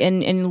so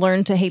and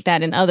learn to hate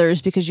that in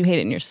others because you hate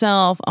it in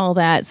yourself, all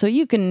that. So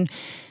you can,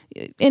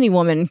 any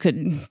woman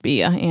could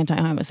be an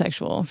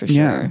anti-homosexual for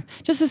sure.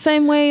 Just the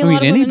same way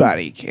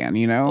anybody can,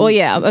 Well,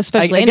 yeah,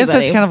 especially I guess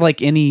anybody. that's kind of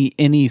like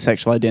any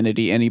sexual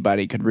identity.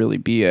 Anybody could really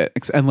be it,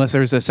 unless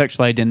there's a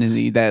sexual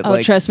identity that. Oh,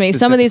 trust me,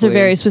 some of these are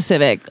very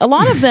specific. A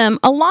lot of them,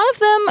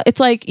 it's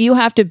like you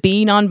have to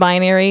be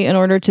non-binary in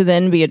order to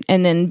then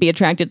be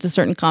attracted to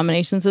certain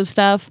combinations of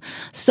stuff.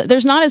 So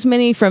there's not as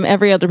many from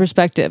every other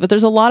perspective, but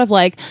there's a lot of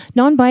like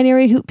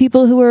non-binary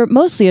people who are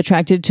mostly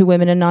attracted to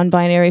women and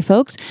non-binary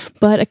folks,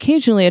 but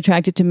occasionally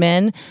attracted to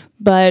men,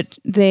 but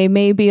they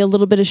may be a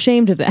little bit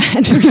ashamed of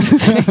that or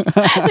something.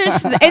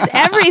 It's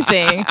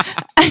everything.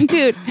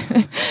 Dude,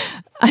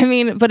 I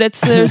mean, but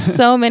there's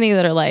so many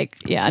that are like,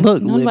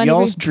 look, live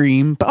y'all's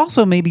dream, but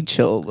also maybe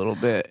chill a little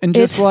bit and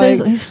just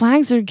these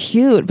flags are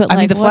cute, but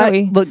the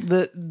flag. Look,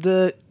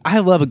 I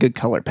love a good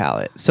color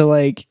palette, so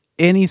like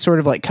any sort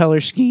of like color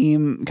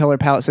scheme, color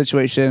palette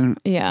situation,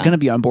 gonna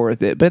be on board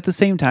with it. But at the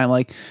same time,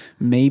 like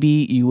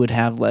maybe you would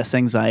have less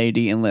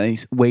anxiety and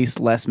waste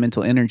less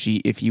mental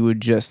energy if you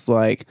would just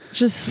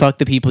fuck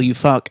the people you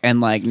fuck and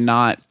like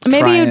not.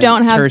 Maybe you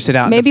don't have. Curse it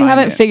out. Maybe you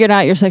haven't figured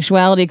out your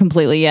sexuality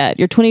completely yet.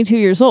 You're 22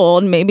 years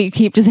old. Maybe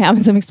keep just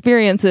having some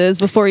experiences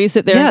before you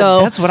sit there and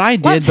go. That's what I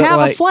did. Let's have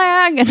a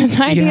flag and an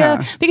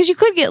idea because you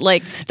could get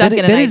like stuck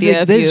in an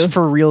idea. That is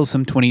for real.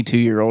 Some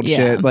 22-year-old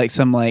shit. Like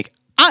some like.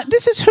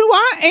 This is who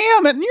I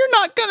am, and you're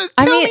not gonna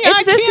tell me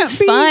I this can't is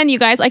be. fun, you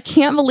guys. I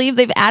can't believe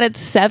they've added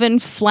 7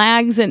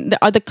 flags and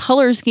the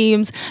color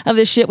schemes of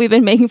the shit we've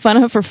been making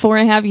fun of for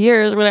 4.5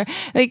 years or whatever.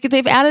 Like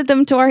they've added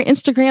them to our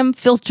Instagram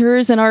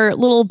filters and our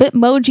little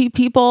Bitmoji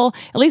people.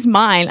 At least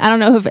mine. I don't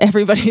know if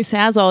everybody's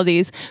has all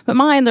these, but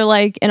mine they're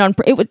like. And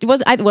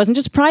it wasn't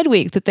just Pride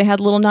Week that they had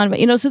little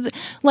So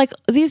like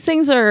these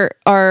things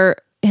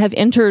have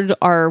entered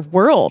our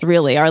world,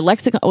 really, our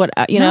lexicon.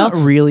 Not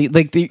really.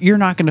 Like you're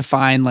not going to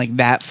find like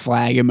that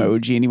flag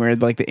emoji anywhere.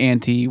 Like the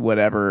anti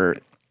whatever.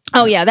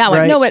 Oh yeah, that one.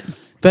 Right? No, but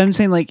I'm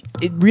saying like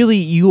it really,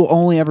 you will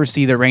only ever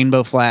see the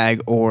rainbow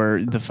flag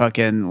or the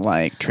fucking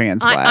like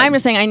trans flag. I'm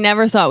just saying, I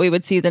never thought we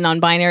would see the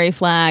non-binary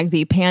flag,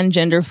 the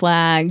pangender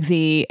flag,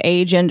 the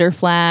agender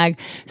flag.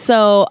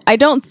 So I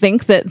don't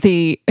think that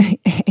the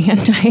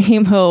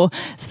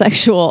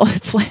anti-homosexual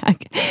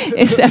flag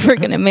is ever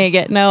going to make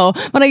it. No,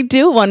 but I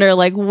do wonder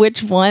like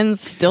which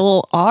ones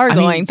still are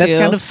going to. That's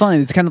kind of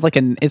fun. It's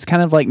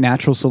kind of like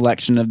natural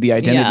selection of the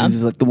identities. Yeah.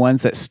 Is like the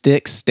ones that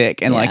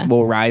stick and like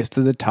will rise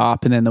to the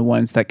top, and then the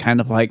ones that kind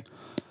of like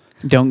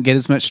don't get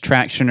as much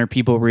traction or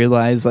people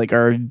realize like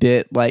are a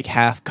bit like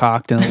half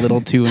cocked and a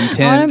little too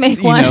intense,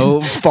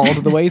 fall to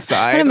the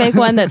wayside. I'm gonna make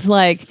one that's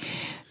like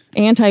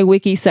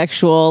anti-wiki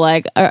sexual,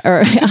 like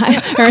or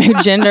a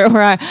gender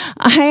where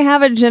I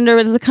have a gender,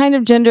 but it's the kind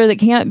of gender that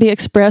can't be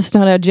expressed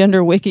on a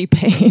gender wiki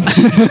page.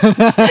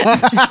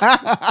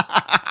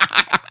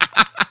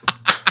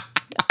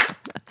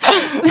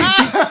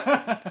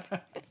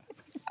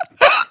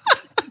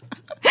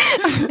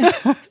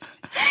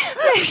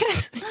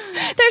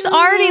 There's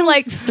already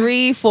like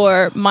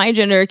 3-4. My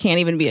gender can't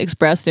even be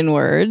expressed in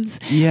words.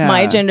 Yeah.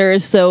 My gender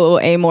is so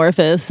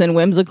amorphous and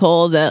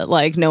whimsical that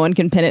like no one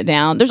can pin it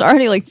down. There's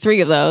already like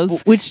 3 of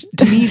those. Which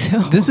to me,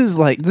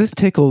 this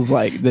tickles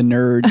like the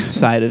nerd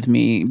side of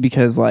me,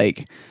 because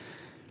like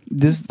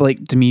this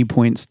like to me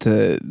points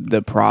to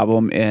the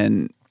problem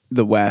in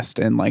the West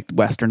and like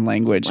Western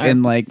language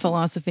and like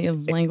philosophy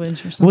of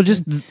language or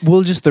something.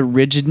 Well, just the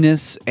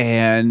rigidness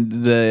and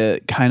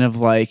the kind of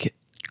like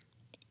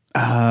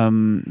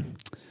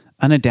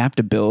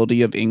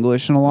unadaptability of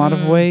English in a lot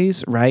of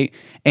ways, right?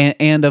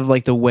 And of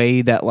like the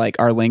way that like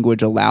our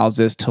language allows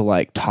us to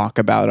like talk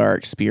about our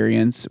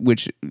experience,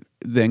 which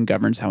then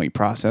governs how we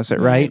process it,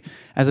 right?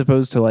 As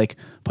opposed to like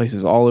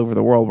places all over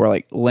the world where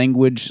like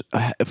language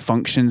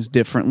functions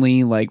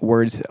differently, like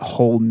words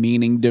hold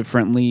meaning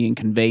differently and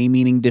convey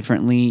meaning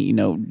differently, you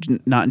know,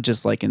 not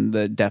just like in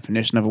the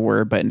definition of a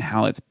word, but in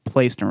how it's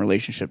placed in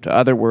relationship to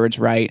other words,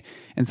 right?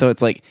 And so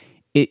it's like,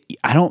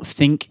 I don't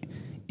think,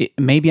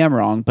 maybe I'm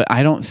wrong, but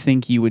I don't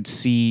think you would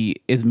see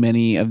as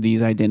many of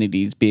these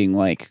identities being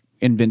like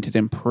invented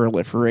and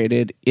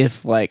proliferated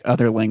if like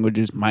other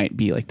languages might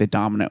be like the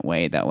dominant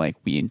way that like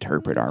we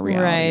interpret our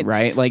reality,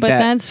 right? Like, but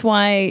that's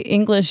why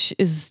English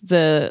is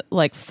the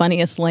like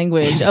funniest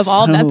language of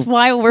all. So, that's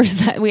why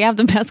we have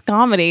the best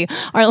comedy.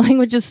 Our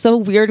language is so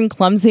weird and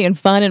clumsy and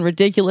fun and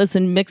ridiculous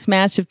and mixed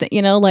match of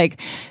you know,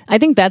 like I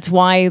think that's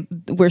why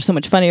we're so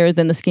much funnier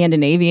than the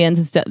Scandinavians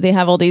and stuff. They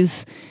have all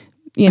these,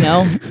 you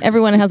know,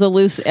 everyone has a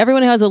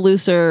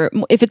looser,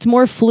 if it's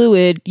more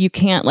fluid, you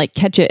can't like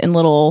catch it in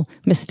little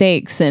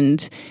mistakes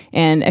and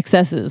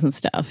excesses and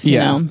stuff, you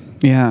know?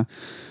 Yeah.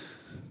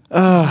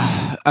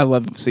 I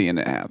love seeing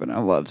it happen. I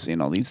love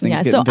seeing all these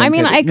things. Yeah, so I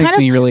mean, it makes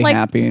me really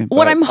happy.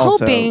 What I'm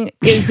hoping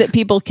is that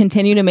people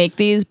continue to make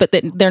these, but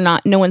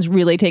that no one's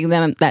really taking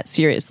them that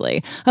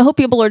seriously. I hope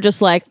people are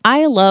just like,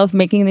 I love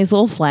making these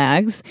little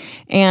flags,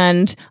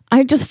 and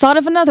I just thought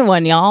of another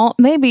one, y'all.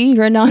 Maybe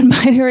you're a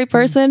non-binary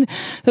person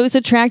who's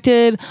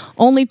attracted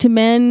only to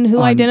men who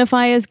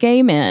identify as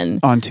gay men.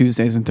 On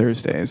Tuesdays and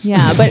Thursdays.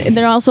 Yeah, but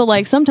they're also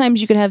like, sometimes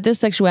you could have this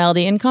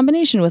sexuality in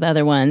combination with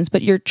other ones,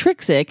 but you're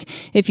trixic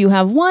if you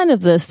have one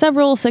of the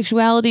several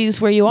sexualities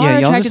where you are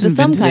attracted to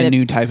some kind of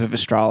new type of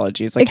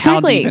astrology. It's like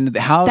exactly.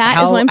 how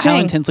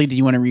intensely do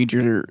you want to read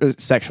your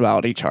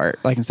sexuality chart?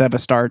 Like instead of a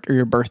star or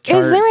your birth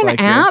chart. Is there an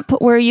app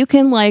where you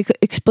can like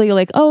explain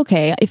like, oh,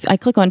 okay, if I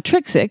click on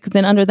trixic,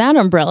 then under that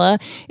umbrella,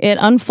 it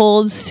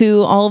unfolds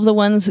to all of the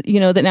ones, you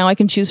know, that now I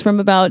can choose from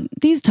about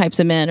these types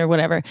of men or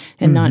whatever,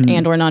 and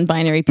or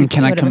non-binary people. And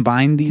can I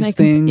combine these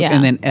things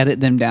and then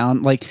edit them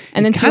down, like,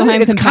 and then see who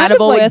I'm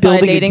compatible with on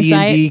a dating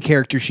site? D&D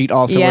character sheet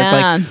also, where it's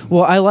like,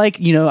 well, I like,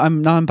 you know,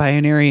 I'm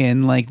non-binary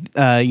and like,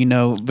 you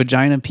know,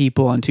 vagina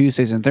people on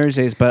Tuesdays and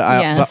Thursdays, but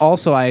but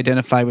also I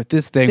identify with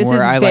this thing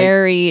where I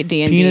like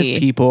D&D. penis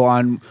people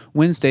on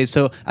Wednesdays,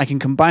 so I can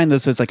combine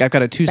those. So it's like I've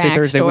got a Tuesday,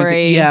 Thursday,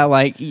 Wednesday. Yeah,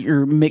 like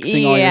you're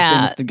mixing all your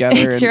things together.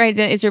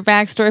 It's your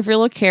backstory for your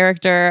little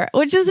character,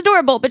 which is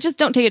adorable, but just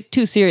don't take it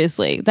too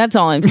seriously. That's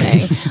all I'm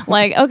saying.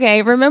 Like,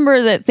 okay,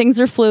 remember that things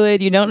are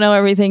fluid. You don't know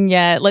everything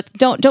yet.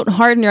 Don't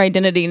harden your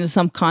identity into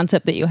some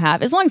concept that you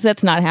have. As long as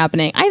that's not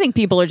happening, I think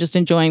people are just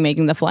enjoying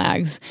making the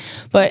flags.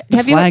 But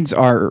flags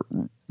are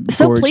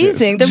so gorgeous.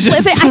 pleasing. I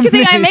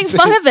think I make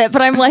fun of it,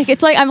 but I'm like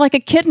I'm like a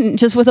kitten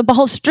just with a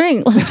ball of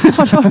string. Like,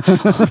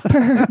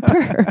 purr,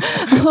 purr.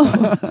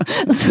 Oh,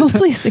 so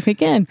pleasing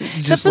again. Just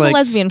except for like the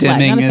lesbian flag.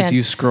 stimming Not a as fan.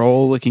 you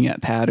scroll, looking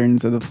at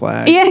patterns of the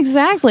flag. Yeah,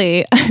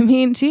 exactly. I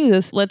mean,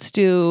 Jesus, let's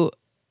do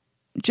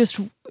just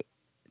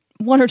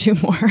one or two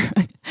more.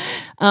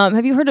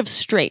 Have you heard of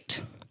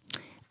straight?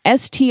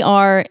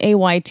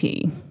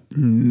 STRAYT.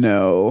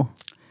 No.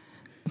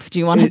 Do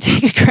you want to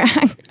take a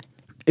crack?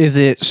 Is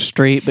it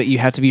straight, but you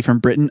have to be from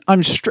Britain?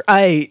 I'm straight.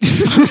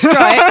 I'm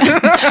straight.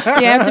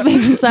 You have to be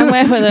from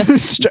somewhere with a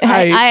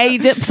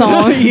straight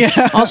diphthong.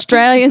 Yeah.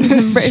 Australians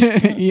and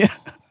Britain. Yeah.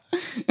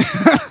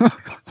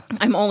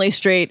 I'm only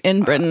straight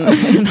in Britain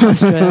and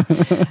Australia.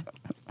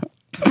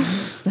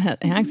 It's that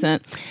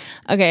accent.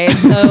 Okay,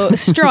 so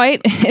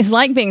straight is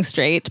like being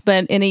straight,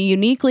 but in a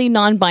uniquely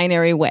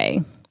non-binary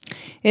way.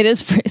 It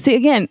is, see,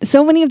 again,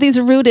 so many of these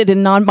are rooted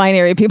in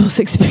non-binary people's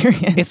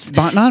experience. It's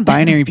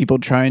non-binary people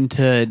trying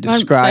to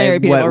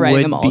describe what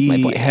would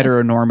be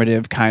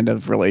heteronormative kind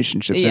of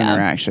relationships and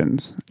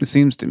interactions. It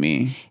seems to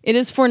me. It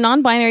is for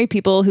non-binary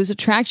people whose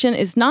attraction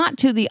is not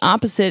to the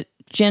opposite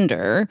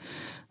gender,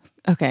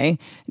 okay,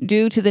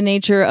 due to the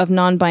nature of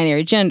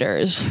non-binary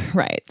genders,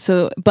 right?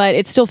 So, but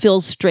it still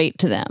feels straight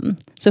to them.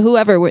 So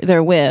whoever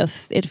they're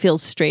with, it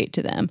feels straight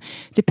to them.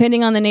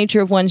 Depending on the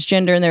nature of one's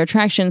gender and their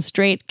attraction,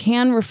 straight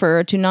can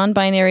refer to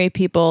non-binary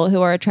people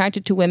who are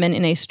attracted to women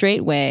in a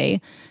straight way,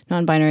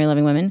 non-binary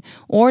loving women,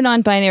 or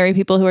non-binary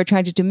people who are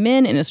attracted to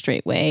men in a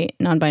straight way,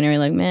 non-binary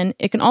loving men.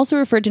 It can also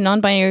refer to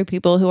non-binary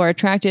people who are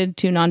attracted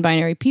to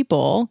non-binary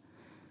people.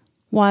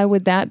 Why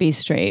would that be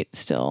straight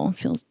still?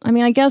 I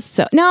mean, I guess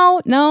so. No.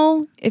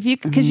 If you,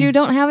 because you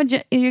don't have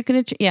you're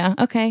going to, yeah,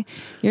 okay.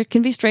 You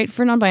can be straight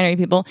for non-binary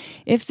people.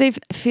 If they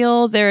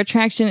feel their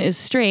attraction is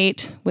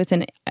straight with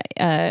an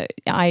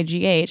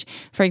IGH,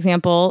 for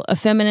example, a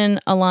feminine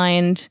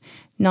aligned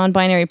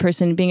non-binary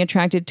person being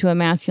attracted to a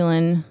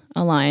masculine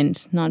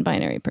aligned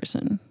non-binary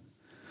person.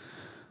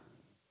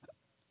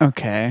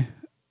 Okay.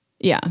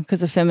 Yeah,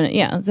 because effeminate.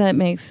 Yeah, that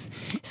makes.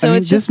 So I mean,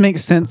 it's just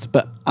makes sense,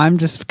 but I'm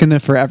just gonna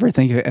forever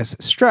think of it as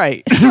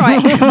straight.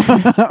 Straight.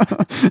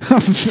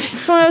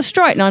 It's one of those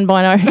straight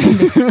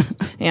non-binary.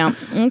 Yeah.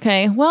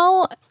 Okay.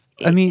 Well,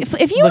 I mean,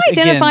 if you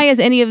identify as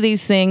any of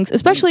these things,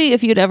 especially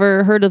if you'd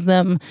ever heard of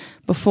them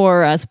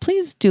before us,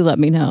 please do let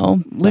me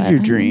know. Live your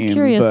dream. I'm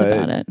curious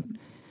about it.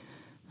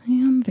 I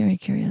am very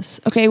curious.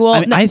 Okay,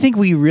 well, I think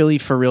we really,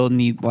 for real,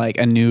 need like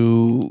a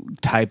new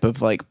type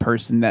of like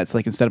person that's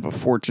like instead of a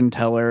fortune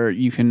teller,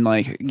 you can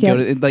like go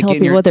to like tell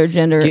people what their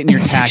gender getting your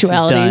taxes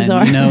sexualities done.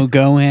 are. You know,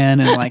 go in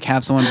and like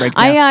have someone break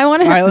down. I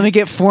want to. All right, let me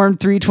get form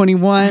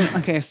 321.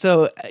 Okay,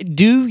 so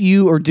do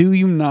you or do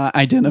you not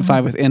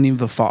identify with any of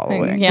the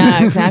following?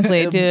 Yeah,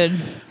 exactly, dude.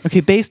 Okay,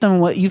 based on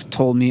what you've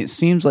told me, it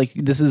seems like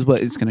this is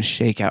what it's going to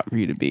shake out for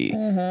you to be.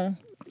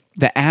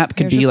 The app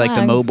could Here's be your like the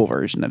flag. mobile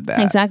version of that.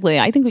 Exactly.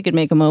 I think we could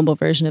make a mobile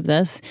version of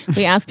this.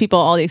 We ask people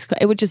all these.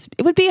 It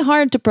would be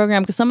hard to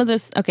program because some of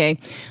this. Okay,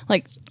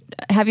 like,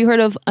 have you heard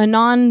of a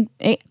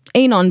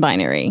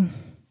non-binary?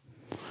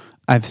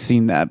 I've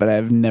seen that, but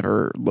I've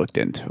never looked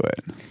into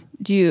it.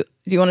 Do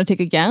you want to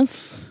take a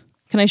guess?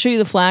 Can I show you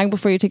the flag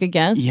before you take a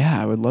guess?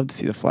 Yeah, I would love to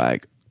see the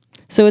flag.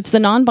 So it's the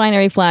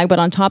non-binary flag, but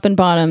on top and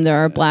bottom there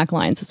are black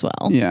lines as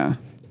well. Yeah.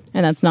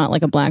 And that's not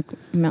like a Black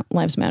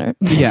Lives Matter.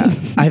 Yeah,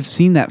 I've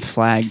seen that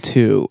flag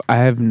too. I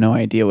have no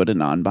idea what a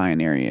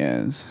non-binary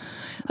is.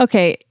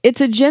 Okay, it's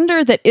a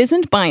gender that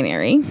isn't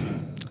binary,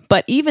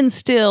 but even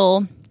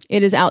still,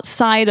 it is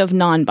outside of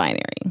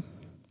non-binary.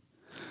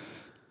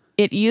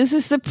 It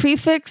uses the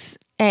prefix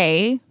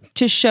A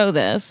to show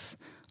this,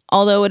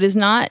 although it is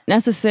not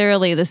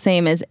necessarily the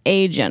same as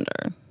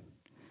agender.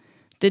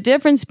 The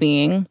difference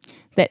being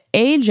that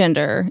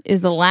agender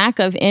is the lack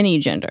of any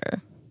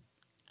gender.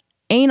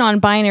 A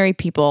non-binary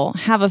people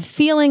have a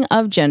feeling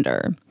of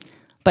gender,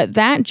 but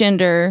that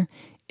gender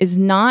is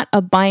not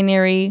a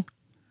binary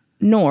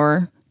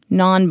nor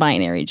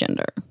non-binary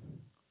gender.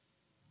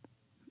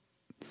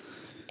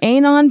 A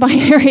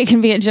non-binary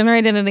can be a gender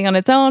identity on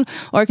its own,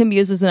 or it can be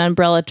used as an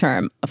umbrella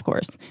term. Of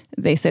course,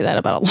 they say that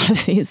about a lot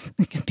of these.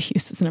 It can be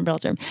used as an umbrella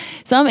term.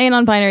 Some A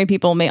non-binary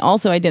people may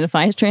also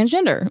identify as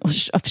transgender.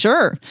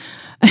 Sure.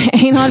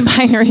 A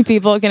non-binary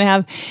people can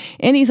have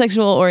any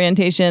sexual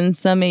orientation.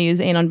 Some may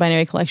use a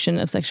non-binary collection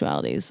of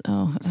sexualities.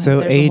 Oh,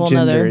 so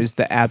agender is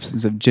the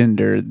absence of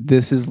gender.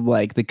 This is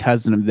like the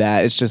cousin of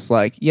that. It's just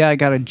like, yeah, I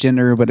got a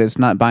gender, but it's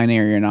not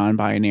binary or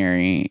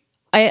non-binary.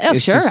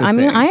 Sure. I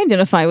mean, I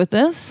identify with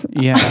this.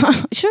 Yeah.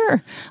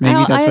 Sure. Maybe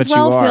that's I what as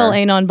well you are. feel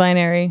a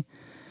non-binary.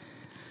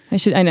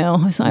 I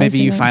know. Maybe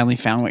you finally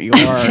found what you are.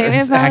 I finally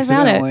found it.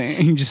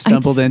 Accidentally. You just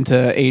stumbled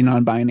into a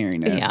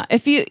non-binariness. Yeah.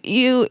 If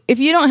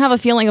you don't have a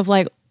feeling of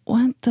like,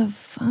 what the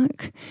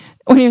fuck?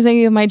 When you're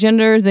thinking of my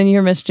gender, then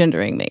you're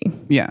misgendering me.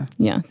 Yeah.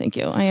 Yeah, thank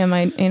you. I am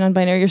a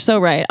non-binary. You're so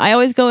right. I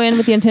always go in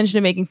with the intention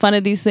of making fun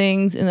of these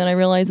things, and then I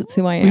realize it's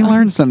who I am. We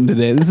learned something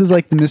today. This is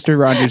like the Mr.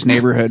 Rogers'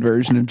 Neighborhood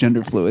version of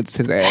gender fluids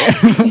today.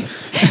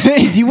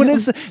 Do you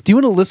want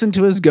to listen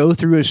to us go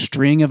through a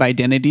string of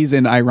identities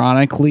and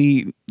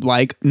ironically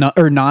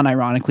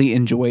non-ironically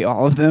enjoy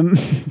all of them?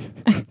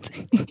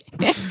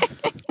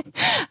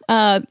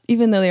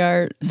 Even though they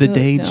are The so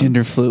day dumb.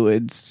 gender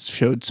fluids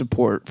showed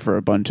support for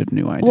a bunch of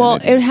new identities. Well,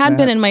 it had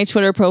been in my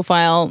Twitter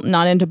profile,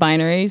 not into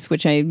binaries,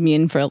 which I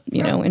mean for,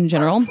 in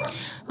general.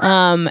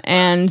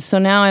 And so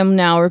now I'm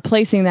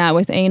replacing that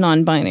with a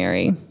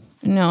non-binary.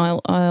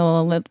 No,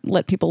 I'll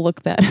let people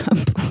look that up.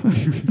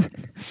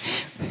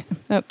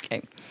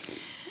 Okay.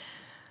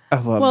 I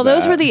love Well,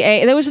 that.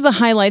 those are the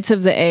highlights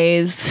of the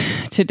A's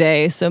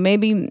today. So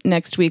maybe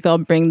next week I'll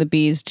bring the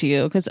B's to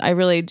you because I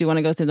really do want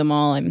to go through them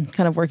all. I'm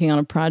kind of working on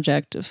a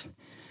project of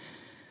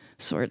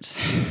sorts.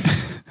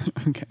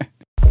 Okay.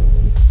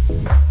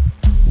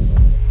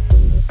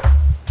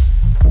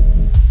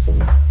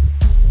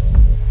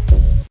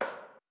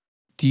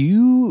 Do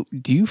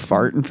you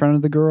fart in front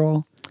of the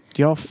girl?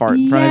 Do y'all fart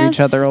in front of each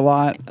Yes. other a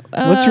lot?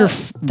 What's your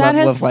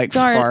level of like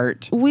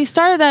fart? We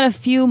started that a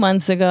few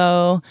months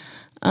ago.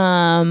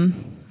 Oh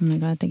my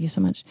God, thank you so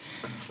much.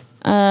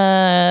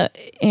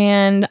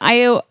 And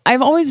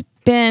I've always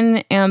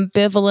been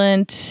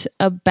ambivalent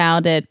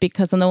about it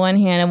because on the one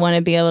hand, I want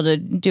to be able to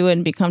do it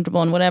and be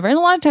comfortable and whatever. And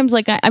a lot of times,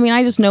 like,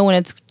 I just know when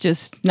it's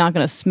just not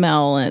going to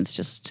smell and it's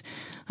just,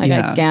 I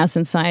got gas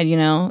inside,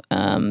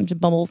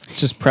 just bubbles. It's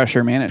just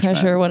pressure management.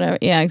 Pressure, whatever.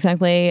 Yeah,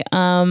 exactly.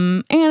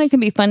 And it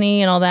can be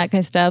funny and all that kind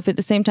of stuff. But at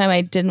the same time,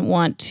 I didn't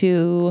want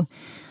to,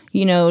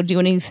 do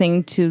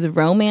anything to the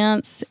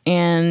romance.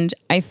 And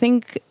I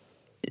think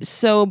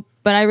so,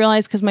 but I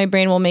realized because my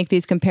brain will make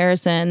these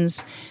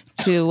comparisons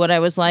to what I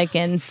was like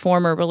in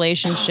former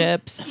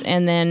relationships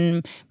and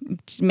then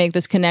make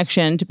this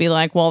connection to be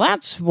like, well,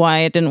 that's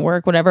why it didn't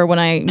work, whatever, when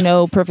I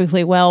know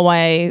perfectly well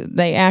why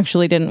they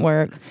actually didn't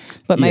work.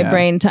 But my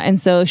brain, and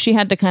so she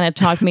had to kind of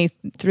talk me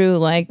through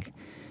like,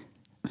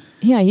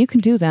 yeah, you can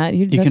do that.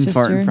 You can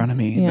fart in front of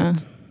me. Yeah.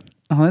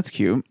 That's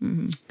cute.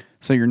 Mm-hmm.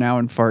 So you're now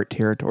in fart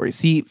territory.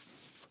 See,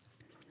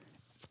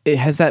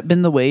 has that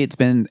been the way it's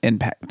been in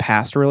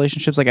past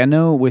relationships? Like I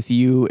know with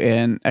you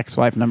and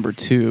ex-wife number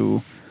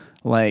 2,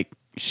 like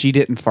she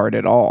didn't fart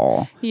at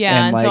all.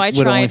 Yeah, and like, so I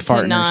would only tried fart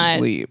to in her not.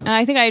 sleep.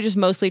 I think I just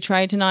mostly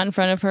tried to not in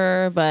front of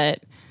her,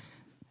 but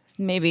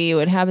maybe it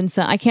would happen.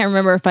 I can't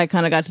remember if I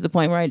kind of got to the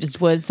point where I just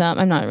would some.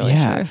 I'm not really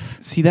sure.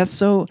 See,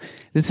 this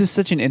is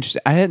such an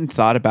interesting. I hadn't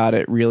thought about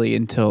it really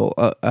until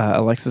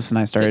Alexis and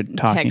I started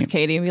talking. Text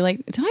Katie and be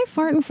like, "Did I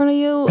fart in front of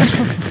you?"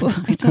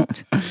 I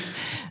don't.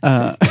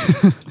 I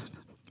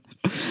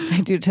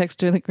do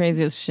text her the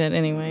craziest shit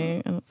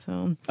anyway.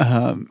 So,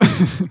 but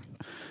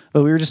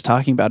we were just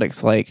talking about it.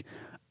 It's like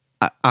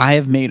I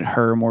have made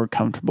her more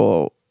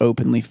comfortable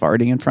openly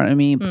farting in front of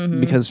me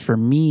because for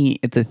me,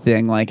 it's a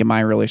thing like in my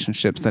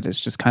relationships that it's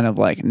just kind of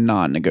like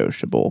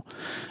non-negotiable.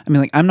 I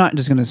mean, like I'm not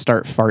just going to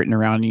start farting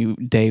around you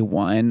day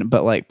one,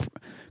 but like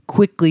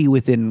quickly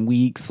within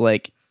weeks,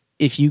 like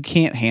if you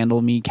can't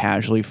handle me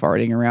casually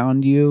farting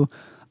around you,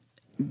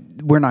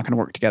 we're not going to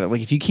work together.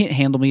 Like if you can't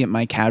handle me at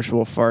my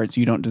casual farts,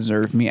 you don't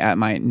deserve me at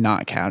my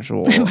not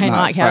casual, not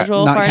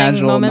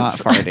casual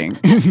moments. not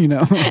farting. You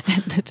know,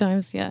 at the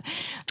times, yeah.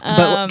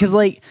 But because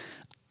like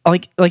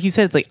you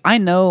said, it's like I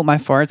know my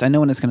farts. I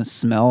know when it's going to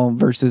smell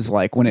versus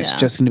like when it's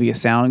just going to be a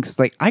sound. Because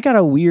like I got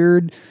a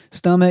weird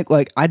stomach.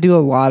 Like I do a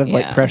lot of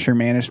like pressure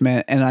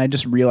management, and I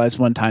just realized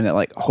one time that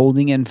like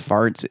holding in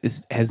farts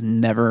has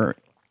never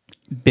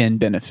been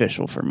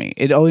beneficial for me.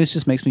 It always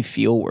just makes me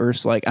feel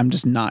worse. Like I'm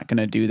just not going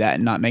to do that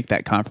and not make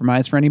that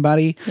compromise for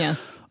anybody.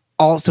 Yes.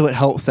 Also, it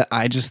helps that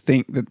I just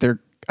think that they're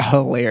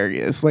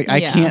hilarious. Like I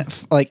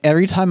can't, like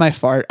every time I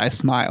fart, I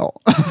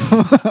smile.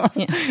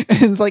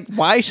 It's like,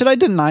 why should I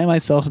deny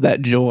myself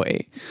that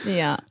joy?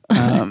 Yeah.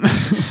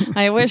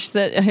 I wish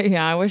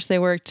they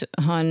worked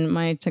on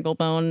my tickle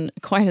bone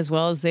quite as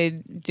well as they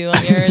do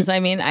on yours. I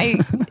mean,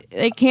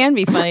 they can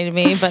be funny to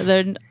me, but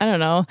I don't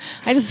know.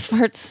 I just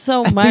fart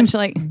so much.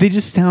 Like they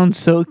just sound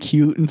so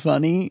cute and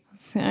funny.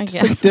 I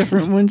guess like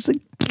different ones.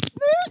 Like,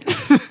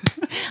 I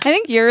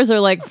think yours are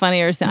like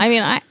funnier. I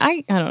mean,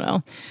 I don't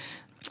know.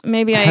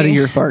 Maybe how do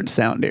your farts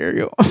sound,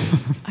 Ariel?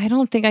 I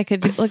don't think I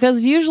could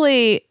because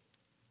usually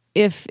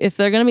if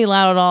they're going to be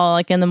loud at all,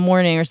 like in the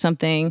morning or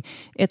something,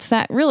 it's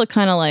that really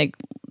kind of like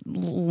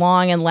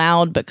long and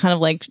loud, but kind of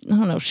like, I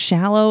don't know,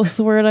 shallow is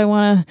the word I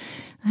want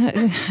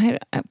to,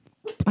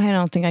 I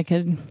don't think I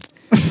could.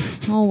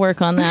 I'll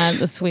work on that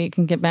this week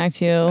and get back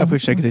to you. I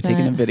wish I could have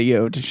taken a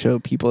video to show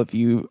people if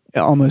you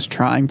almost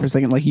trying for a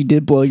second, like you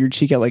did blow your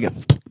cheek out like a,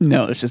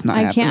 no, it's just not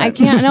happening.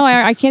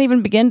 I can't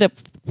even begin to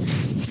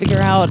figure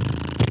out.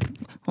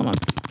 Hold on.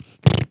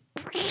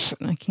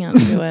 I can't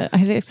do it.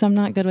 I'm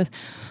not good with.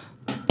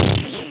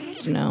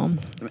 No.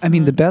 I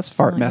mean, the best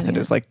fart method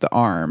is like the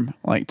arm,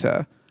 like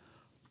to.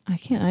 I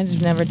can't. I've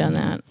just never done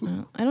that.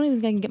 I don't even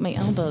think I can get my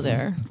elbow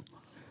there.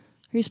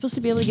 Are you supposed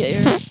to be able to get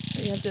your?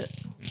 You have to.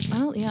 I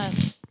don't. Yeah.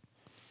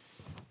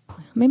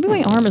 Maybe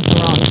my arm is the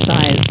wrong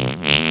size.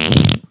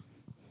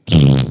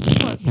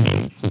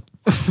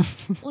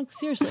 Look,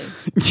 seriously.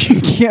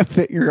 You can't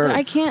fit your arm.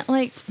 I can't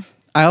like.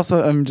 I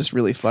also am just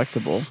really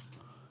flexible.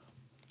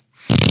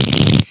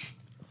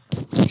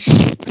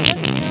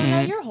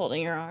 No, you're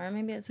holding your arm.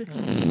 Maybe it's okay.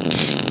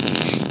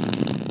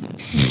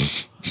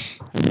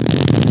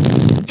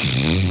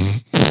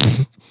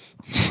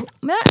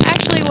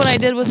 Actually, what I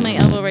did with my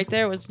elbow right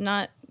there was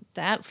not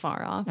that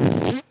far off.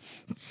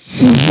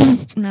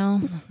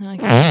 No, it's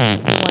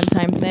a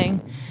one-time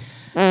thing.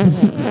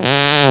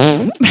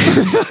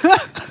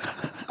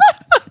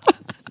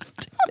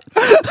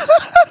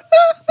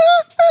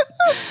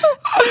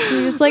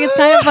 It's like it's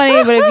kind of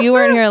funny, but if you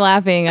weren't here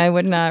laughing, I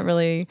would not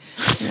really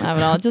laugh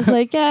at all. Just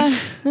like, yeah,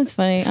 that's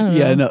funny. I don't know.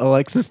 Yeah, no,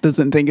 Alexis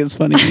doesn't think it's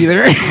funny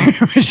either.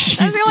 That's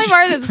the only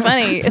part that's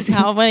funny is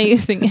how funny you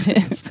think it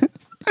is.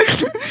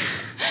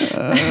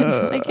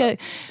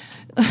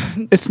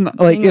 It's not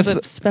like if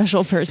a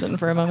special person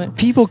for a moment.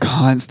 People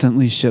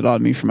constantly shit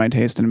on me for my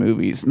taste in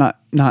movies. Not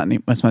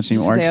as much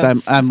anymore because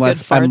I'm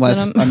less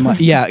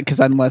because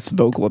I'm less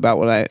vocal about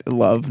what I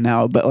love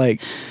now. But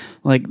like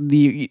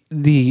the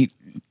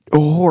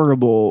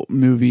horrible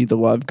movie, The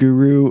Love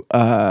Guru,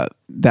 that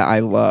I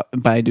love,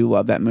 but I do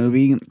love that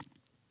movie,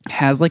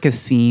 has like a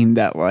scene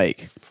that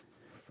like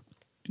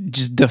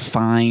just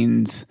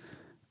defines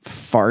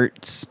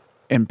farts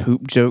and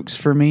poop jokes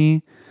for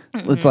me.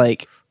 Mm-hmm. It's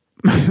like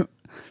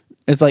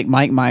it's like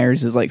Mike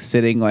Myers is like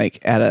sitting like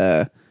at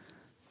a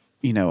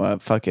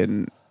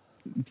fucking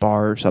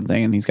bar or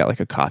something, and he's got like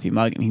a coffee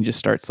mug, and he just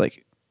starts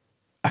like,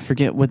 I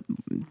forget what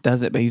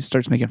does it, but he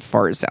starts making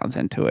fart sounds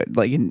into it.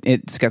 Like, and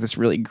it's got this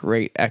really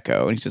great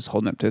echo, and he's just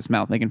holding it up to his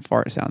mouth making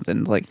fart sounds,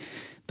 and it's like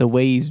the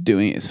way he's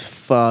doing it is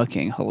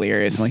fucking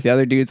hilarious. And like the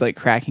other dude's like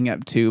cracking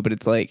up too, but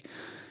it's like,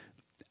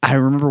 I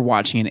remember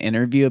watching an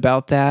interview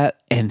about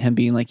that and him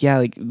being like, yeah,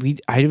 like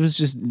I was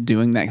just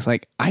doing that because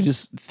like I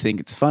just think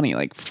it's funny.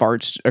 Like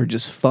farts are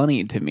just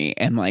funny to me.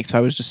 And like, so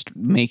I was just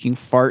making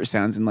fart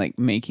sounds and like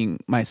making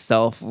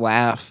myself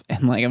laugh.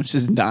 And like, I was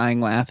just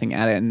dying laughing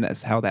at it. And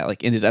that's how that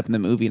like ended up in the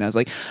movie. And I was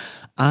like,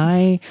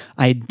 I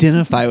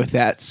identify with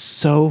that.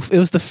 So it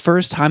was the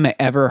first time I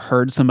ever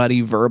heard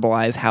somebody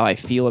verbalize how I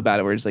feel about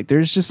it, where it's like,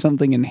 there's just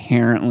something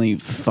inherently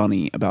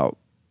funny about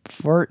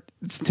farts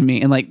to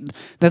me. And like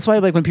that's why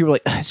like when people are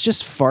like, it's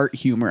just fart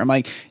humor, I'm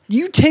like,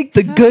 you take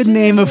the good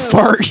name of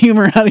fart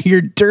humor out of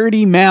your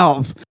dirty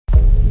mouth.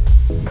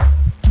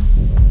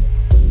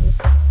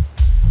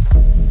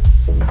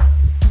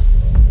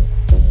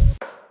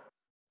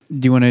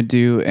 Do you want to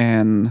do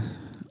an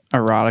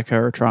erotica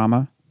or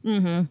trauma?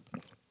 Mm-hmm.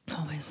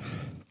 Always.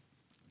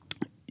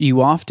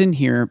 You often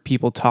hear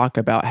people talk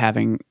about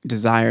having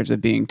desires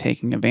of being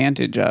taken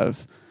advantage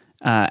of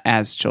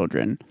as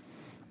children.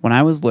 When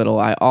I was little,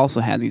 I also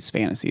had these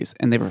fantasies,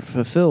 and they were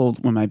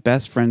fulfilled when my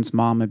best friend's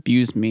mom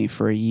abused me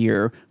for a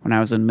year when I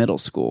was in middle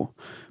school.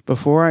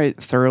 Before I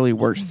thoroughly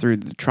worked through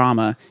the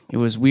trauma, it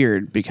was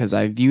weird because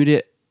I viewed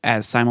it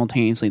as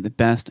simultaneously the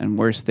best and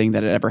worst thing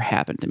that had ever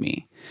happened to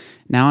me.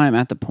 Now I'm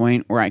at the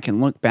point where I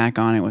can look back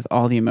on it with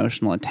all the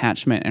emotional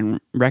attachment and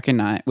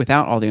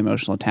without all the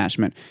emotional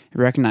attachment,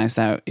 recognize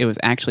that it was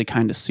actually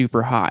kind of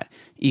super hot,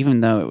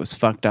 even though it was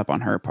fucked up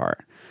on her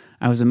part.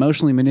 I was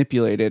emotionally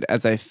manipulated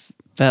as I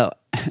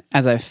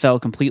fell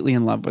completely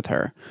in love with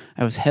her.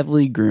 I was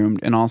heavily groomed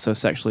and also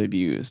sexually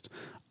abused.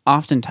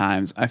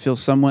 Oftentimes, I feel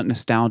somewhat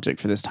nostalgic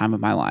for this time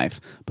of my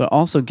life, but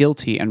also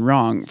guilty and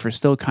wrong for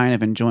still kind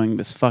of enjoying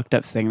this fucked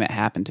up thing that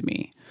happened to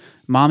me.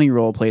 Mommy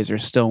role plays are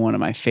still one of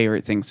my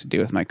favorite things to do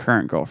with my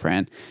current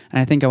girlfriend, and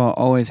I think I will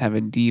always have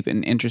a deep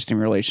and interesting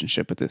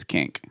relationship with this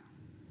kink.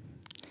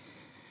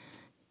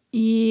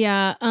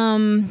 Yeah,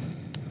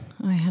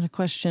 I had a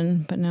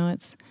question, but now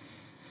it's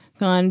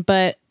gone.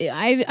 But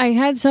I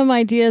had some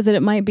idea that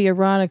it might be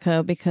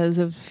erotica because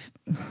of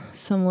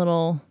some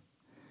little...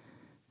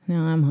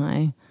 Now I'm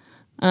high.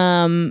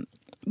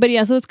 But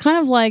yeah, so it's kind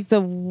of like the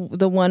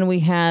one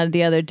we had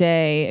the other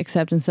day,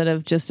 except instead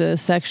of just a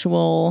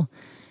sexual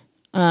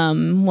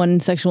one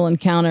sexual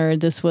encounter,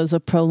 this was a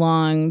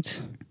prolonged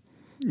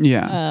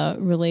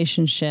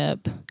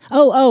relationship.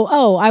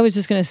 I was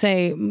just gonna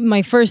say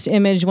my first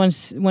image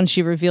once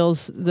she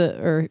reveals is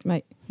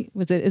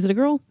it a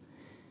girl?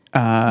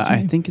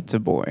 I think it's a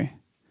boy.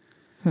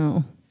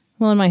 Oh,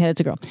 well, in my head it's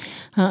a girl.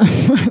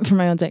 For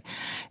my own sake,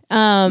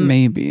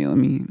 maybe. Let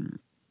me.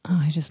 Oh,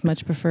 I just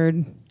much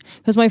preferred,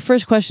 because my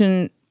first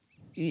question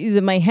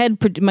that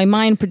my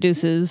mind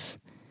produces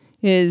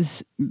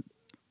is,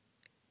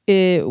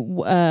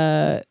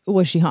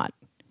 was she hot?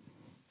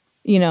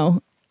 You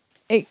know,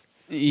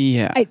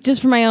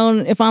 just for my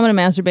own, if I'm going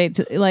to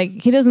masturbate,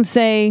 like he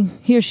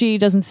or she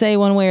doesn't say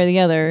one way or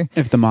the other.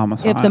 If the mom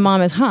is hot. If the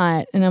mom is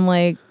hot, and I'm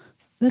like,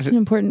 that's an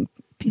important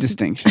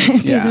distinction.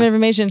 piece of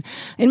information.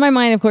 In my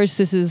mind, of course,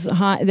 this is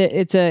hot.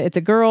 It's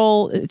a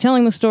girl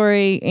telling the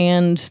story,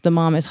 and the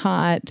mom is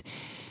hot.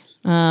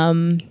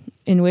 In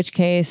which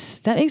case,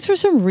 that makes for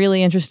some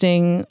really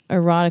interesting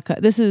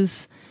erotica. This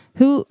is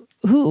who?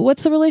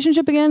 What's the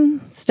relationship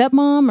again?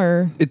 Stepmom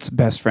or? It's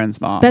best friend's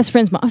mom. Best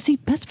friend's mom. Oh, see,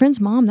 best friend's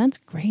mom. That's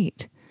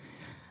great.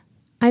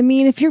 I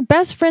mean, if your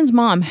best friend's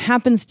mom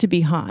happens to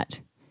be hot,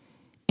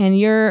 and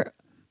you're,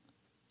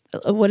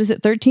 what is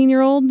it,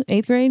 13-year-old,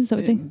 8th grade? Is that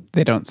what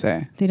they don't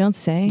say. They don't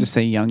say? Just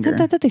say younger.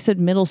 I thought they said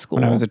middle school.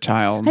 When I was a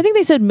child. I think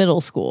they said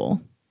middle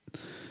school.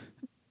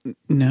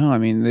 No, I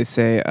mean, they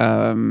say,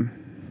 in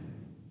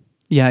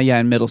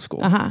middle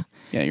school. Uh-huh.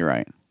 Yeah, you're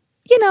right.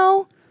 You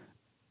know,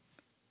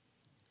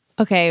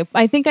 okay,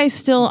 I think I'm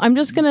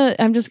just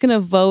gonna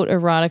vote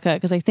erotica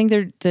because I think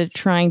they're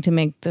trying to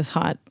make this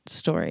hot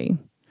story.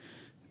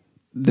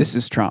 This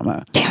is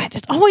trauma. Damn it,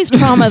 it's always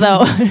trauma though.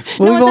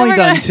 Well, we've only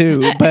done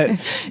 2, but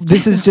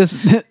this is just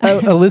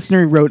a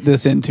listener wrote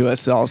this into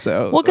us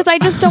also. Well, because I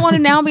just don't want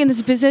to now be in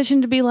this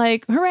position to be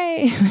like,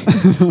 hooray.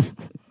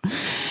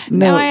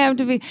 Now I have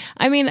to be,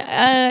 I mean,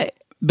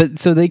 but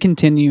so they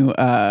continue.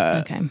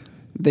 Okay.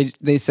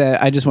 They said,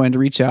 I just wanted to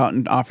reach out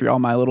and offer you all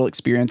my little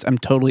experience. I'm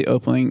totally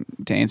open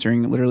to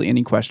answering literally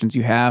any questions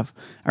you have.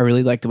 I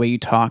really like the way you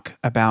talk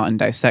about and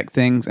dissect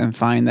things and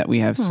find that we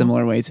have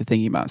similar ways of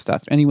thinking about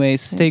stuff.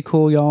 Anyways, stay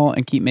cool, y'all,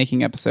 and keep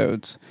making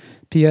episodes.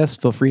 P.S.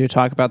 Feel free to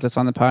talk about this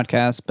on the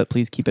podcast, but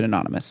please keep it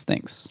anonymous.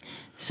 Thanks.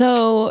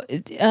 So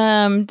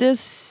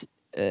this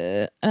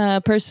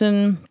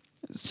person...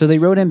 So they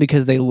wrote in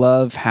because they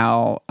love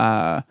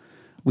how...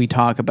 we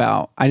talk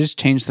about, I just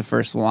changed the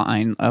first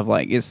line of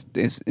like,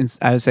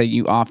 I would say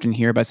you often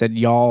hear, but I said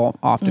y'all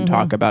often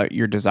talk about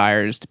your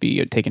desires to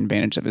be taken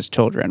advantage of as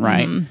children,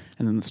 right? And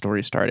then the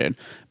story started.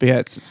 But yeah,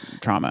 it's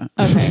trauma.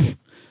 Okay.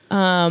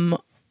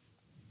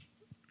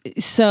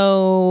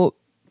 So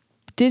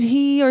did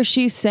he or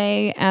she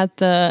say at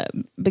the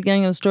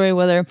beginning of the story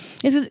whether,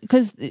 is it,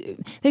 because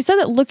they said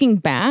that looking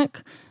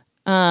back,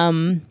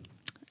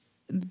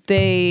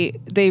 they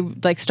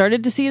like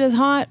started to see it as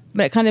hot,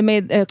 but it kind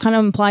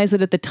of implies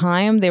that at the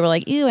time they were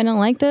like, ew, I don't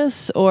like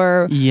this,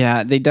 or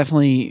yeah, they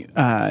definitely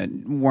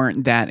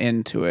weren't that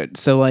into it.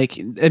 So like,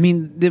 I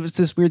mean, there was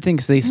this weird thing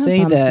because they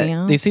say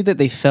that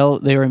they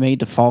felt they were made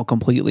to fall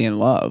completely in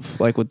love,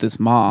 like with this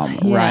mom,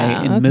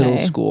 right, in middle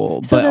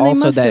school, so but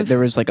also that there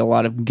was like a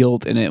lot of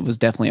guilt, and it was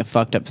definitely a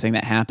fucked up thing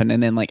that happened.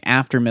 And then like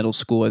after middle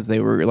school, as they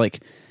were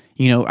like,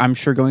 you know, I'm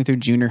sure going through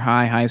junior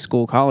high, high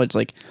school, college,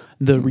 like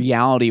the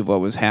reality of what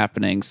was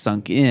happening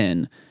sunk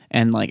in,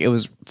 and like it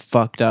was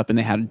fucked up, and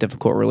they had a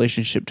difficult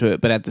relationship to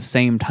it. But at the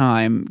same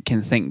time,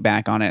 can think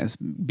back on it as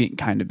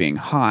being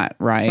hot,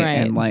 right?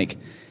 And like,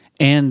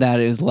 and that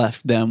has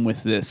left them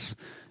with this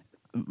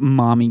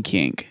mommy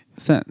kink.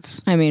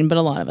 sense. I mean, but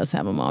a lot of us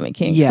have a mommy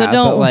kink. Yeah, so but,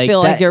 don't like,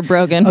 feel that- like you're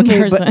broken. Okay,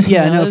 person. but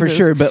yeah, You know, no, for this is-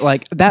 sure. But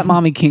like that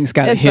mommy kink's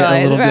got to It's hit a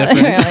probably- little it's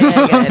different. probably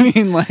really I good.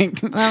 mean,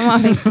 like, That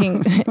mommy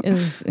kink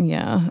is,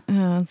 yeah.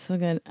 Oh, it's so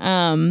good.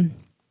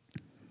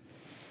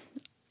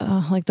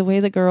 Like the way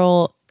the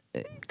girl,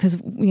 because,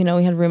 you know,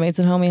 we had roommates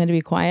at home, we had to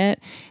be quiet.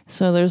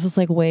 So there's this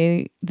like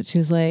way that she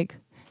was like,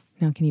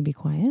 now can you be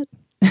quiet?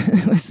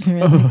 It was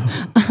really,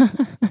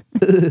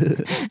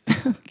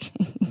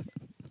 okay.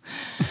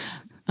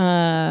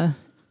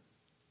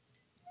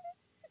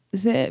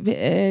 Is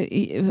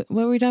it,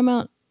 what were we talking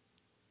about?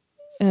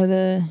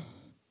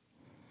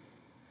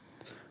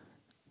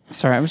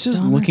 sorry, I was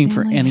just Dahmer looking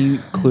for family? any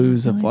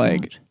clues of really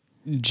like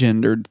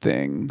gendered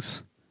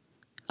things.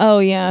 Oh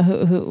yeah,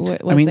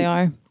 what I mean, they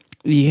are.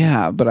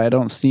 Yeah, but I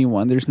don't see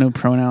one. There's no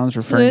pronouns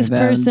referring this to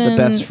them. The person-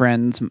 best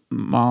friend's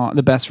mom,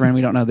 the best friend.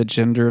 We don't know the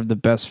gender of the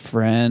best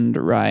friend,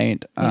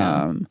 right?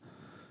 Yeah.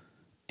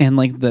 And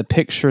like the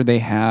picture they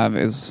have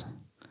is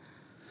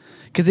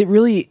because it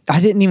really. I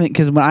didn't even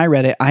because when I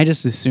read it, I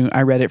just assumed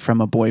I read it from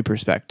a boy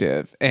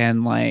perspective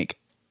and like,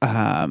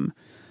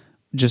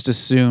 just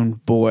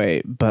assumed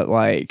boy, but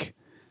like,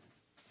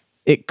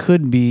 it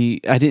could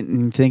be. I didn't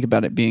even think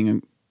about it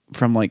being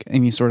from like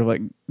any sort of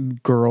like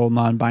girl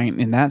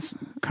non-binary, and that's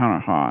kind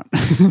of hot.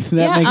 That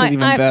makes it even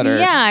better.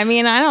 Yeah, I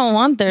mean, I don't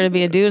want there to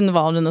be a dude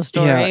involved in the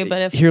story,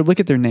 but if here, look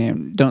at their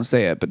name. Don't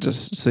say it, but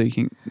just so you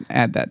can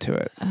add that to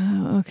it.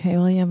 oh, okay,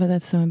 well, yeah, but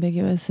that's so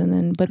ambiguous. And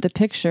then, but the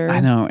picture, I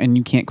know, and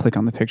you can't click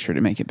on the picture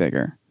to make it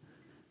bigger.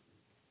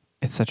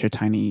 It's such a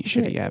tiny,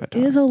 shitty avatar.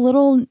 It is a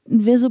little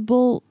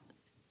visible.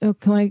 Oh,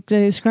 did I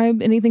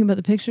describe anything about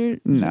the picture?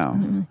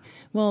 No,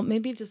 Well,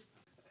 maybe just.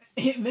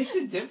 it makes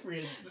a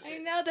difference. I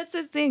know that's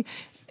the thing.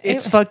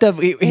 It's fucked up.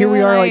 Here we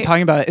are, like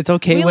talking about it. It's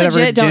okay, We whatever.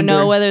 legit don't gender.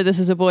 know whether this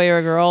is a boy or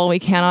a girl. We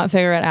cannot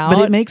figure it out.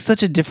 But it makes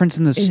such a difference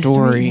in the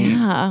story.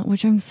 Yeah,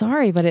 which I'm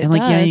sorry, but it And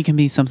like, does. yeah, you can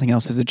be something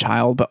else as a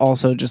child, but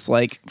also just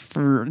like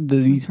for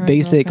these For a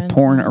basic girlfriend.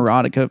 porn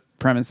erotica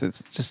premises,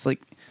 it's just like,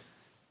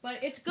 But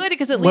it's good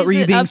because it What leaves were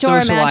you it being up to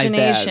our socialized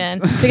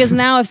imagination. as? Because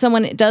now, if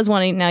someone does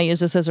want to now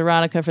use this as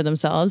erotica for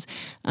themselves,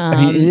 I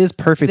mean, it is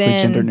perfectly then-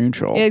 gender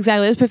neutral.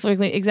 Exactly, it's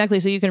perfectly exactly.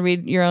 So you can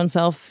read your own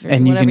self, or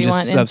And you whatever can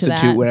want just into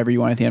substitute that. whatever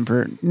you want at the end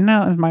for,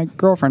 no, my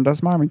girlfriend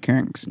does mommy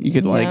kinks. You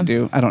could Yeah. like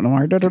do, I don't know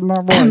why I did it in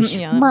that voice.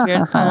 Yeah,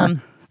 that's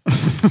weird.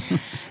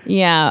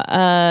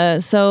 Yeah.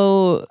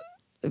 So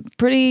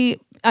pretty.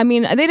 I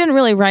mean, they didn't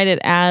really write it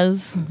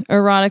as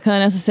erotica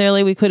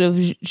necessarily. We could have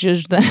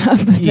judged that up.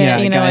 Yeah,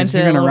 you know, guys, if into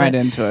you're a going to little write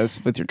bit. into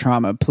us with your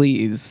trauma,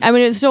 please. I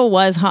mean, it still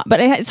was hot, but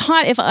it's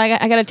hot if I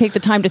got to take the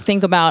time to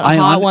think about a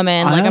hot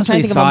woman. I Like I'm honestly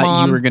trying to think of a thought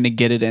mom. you were going to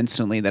get it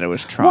instantly that it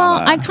was trauma.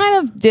 Well, I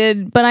kind of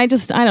did, but I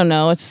don't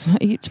know.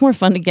 It's more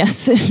fun to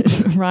guess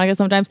erotica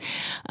sometimes.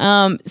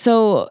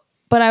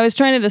 But I was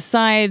trying to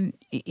decide,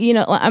 you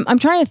know, I'm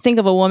trying to think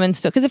of a woman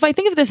still. Because if I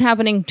think of this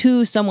happening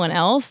to someone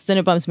else, then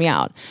it bumps me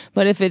out.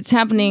 But if it's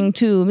happening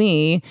to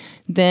me,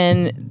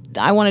 then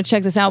I want to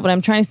check this out. But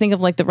I'm trying to think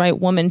of like the right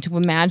woman to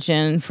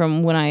imagine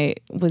from when I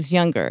was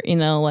younger, you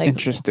know, like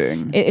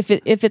Interesting. if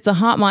it's a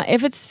hot mom,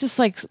 if it's just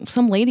like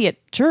some lady at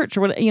church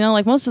or what, you know,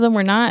 like most of them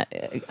were not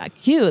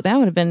cute. That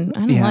would have been, I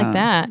don't Yeah. like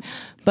that.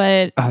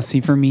 But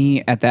See, for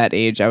me at that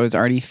age, I was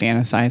already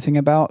fantasizing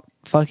about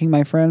fucking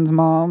my friends'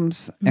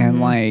 moms,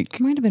 and like, it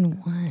might have been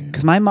one.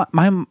 because my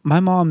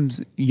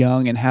mom's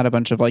young and had a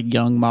bunch of like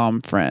young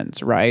mom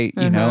friends, right?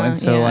 You know, and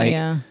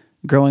so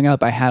growing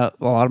up, I had a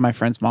lot of my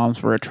friends'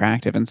 moms were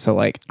attractive, and so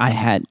like I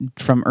had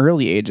from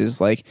early ages,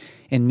 like,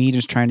 and me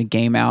just trying to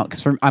game out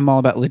because I'm all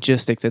about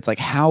logistics. It's like,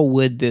 how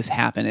would this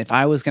happen if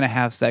I was going to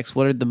have sex?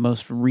 What are the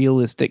most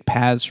realistic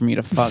paths for me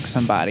to fuck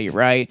somebody,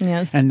 right?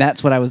 Yes. And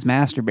that's what I was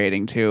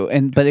masturbating to,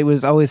 but it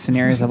was always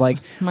scenarios of like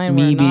Mine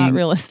me were not being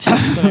realistic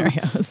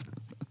scenarios.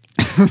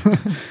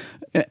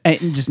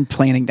 and just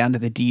planning down to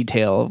the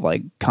detail of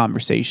like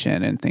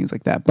conversation and things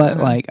like that. But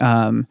like,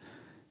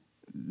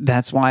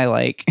 that's why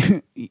like,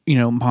 you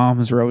know,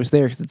 moms were always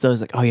there because it's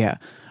always like, oh yeah,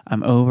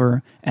 I'm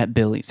over at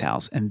Billy's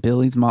house and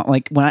Billy's mom.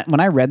 Like when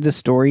I read this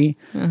story,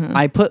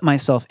 I put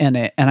myself in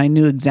it and I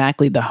knew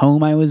exactly the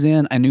home I was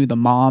in. I knew the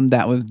mom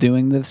that was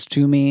doing this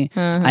to me.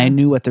 I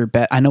knew what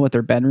I know what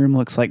their bedroom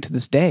looks like to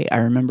this day. I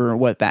remember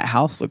what that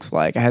house looks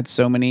like. I had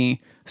so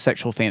many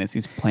sexual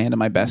fantasies planned at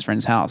my best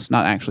friend's house,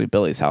 not actually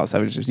Billy's house. I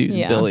was just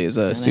using Billy as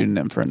a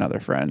pseudonym for another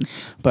friend.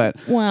 But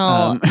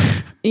Well,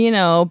 you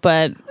know,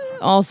 but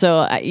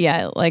also,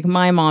 yeah, like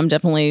my mom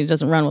definitely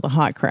doesn't run with a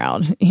hot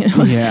crowd, you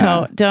know, Yeah.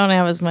 so don't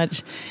have as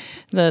much.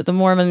 The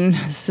Mormon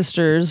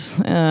sisters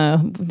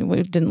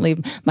we didn't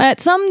leave,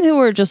 but some who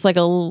were just like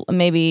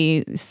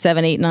maybe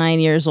 7, 8, 9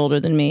 years older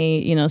than me,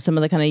 you know, some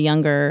of the kind of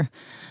younger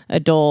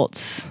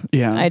adults.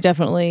 Yeah. I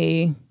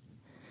definitely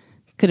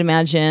could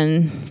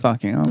imagine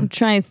fucking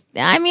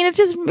I mean, it's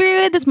just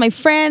weird. This is my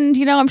friend,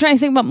 you know. I'm trying to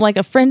think about like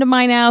a friend of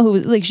mine now who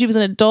like she was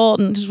an adult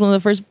and she's one of the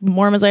first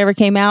Mormons I ever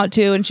came out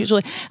to, and she's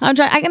really. I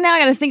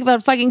got to think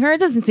about fucking her. It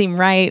doesn't seem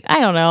right. I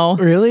don't know.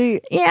 really?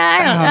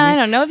 Yeah, I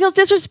don't know. It feels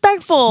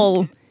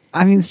disrespectful.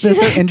 I mean, it's so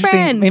She's a interesting.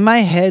 friend. In my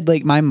head,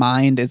 like my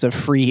mind is a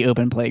free,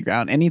 open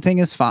playground. Anything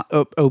is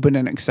open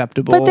and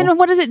acceptable. But then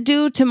what does it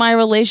do to my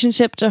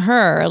relationship to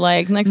her?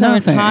 Like next time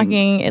Nothing. we're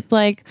talking, it's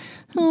like,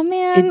 oh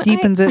man. it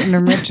deepens it and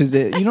enriches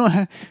it. You don't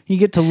have. You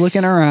get to look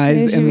in our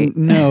eyes and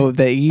know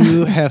that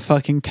you have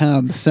fucking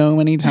come so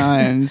many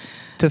times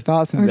to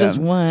thoughts of or them. just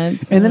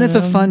once. And then it's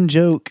a Um, fun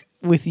joke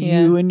with you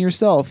Yeah. and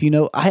yourself. You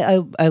know,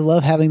 I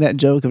love having that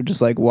joke of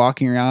just like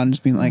walking around and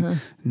just being like,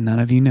 none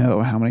of you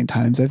know how many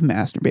times I've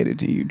masturbated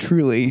to you.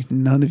 Truly,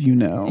 none of you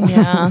know.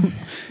 Yeah.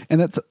 And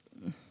that's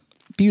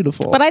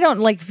beautiful. But I don't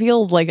like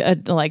feel like a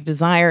like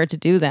desire to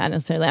do that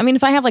necessarily. I mean,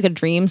 if I have like a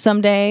dream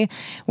someday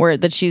where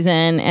that she's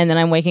in and then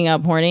I'm waking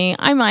up horny,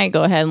 I might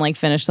go ahead and like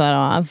finish that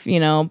off, you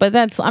know. But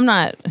that's You're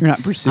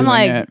not pursuing I'm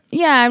like, it.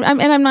 yeah,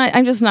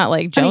 I'm just not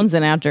like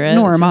jonesing after it.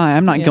 Nor It's am I. just-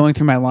 I'm not yeah. going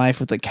through my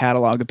life with a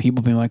catalog of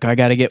people being like, I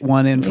got to get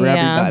one in for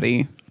Yeah.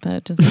 everybody. But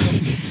it just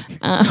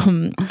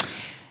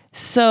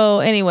so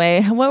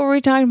anyway, what were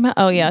we talking about?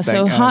 Oh yeah,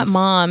 so Like, hot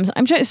moms.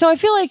 I'm trying. So I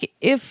feel like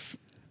if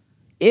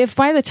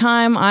by the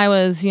time I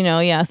was,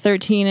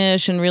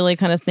 13ish and really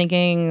kind of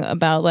thinking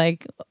about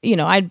like,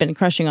 I'd been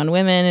crushing on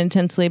women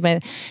intensely,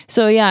 but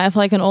so yeah, if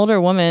like an older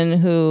woman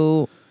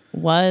who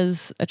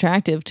was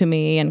attractive to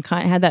me and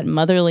had that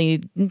motherly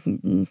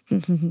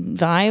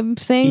vibe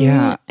thing.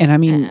 Yeah. And I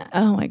mean,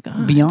 Oh my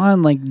god.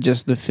 beyond like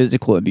just the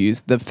physical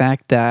abuse, the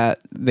fact that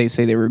they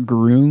say they were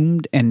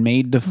groomed and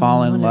made to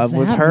fall in What love does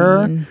with that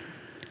her. mean?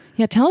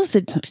 Yeah, tell us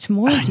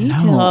more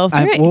detail. No,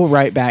 If you're- we'll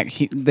write back.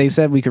 They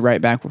said we could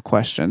write back with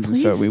questions, and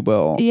so Please. we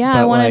will. Yeah,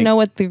 I want to know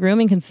what the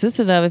grooming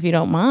consisted of, if you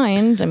don't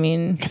mind. I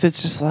mean, because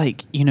it's just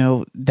like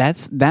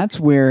that's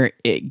where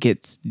it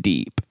gets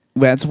deep.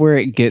 That's where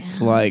it gets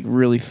like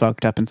really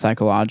fucked up and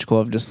psychological.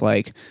 Of just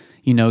like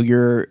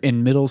you're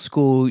in middle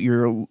school.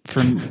 You're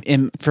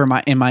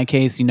in my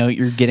case,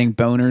 you're getting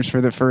boners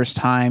for the first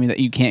time that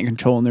you can't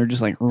control, and they're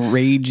just like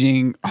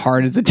raging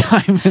hard as a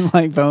time and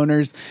like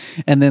boners,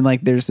 and then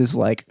like there's this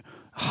like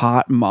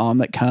hot mom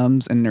that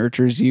comes and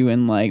nurtures you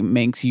and like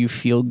makes you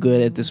feel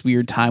good at this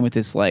weird time with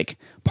this like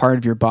part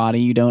of your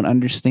body you don't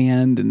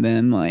understand, and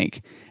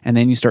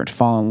then you start to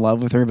fall in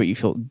love with her, but you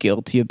feel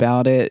guilty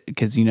about it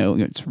because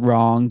it's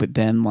wrong, but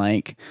then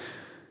like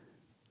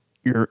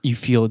you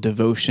feel a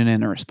devotion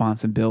and a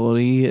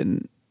responsibility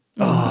and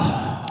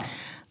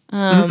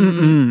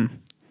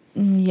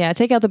yeah,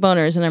 take out the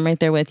boners, and I'm right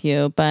there with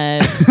you.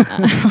 But,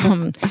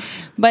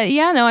 but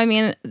yeah, no, I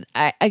mean,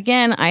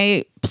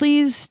 I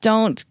please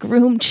don't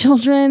groom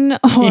children or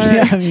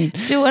Yeah, I mean,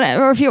 do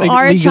whatever. Or if you like,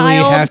 are a legally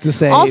you child, have to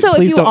say, also if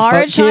please you don't are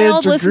fuck a child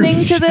kids or listening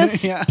groom to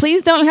this, yeah.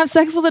 please don't have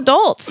sex with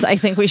adults. I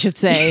think we should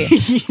say.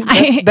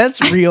 that's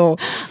real.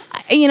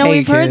 Hey,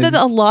 We've heard that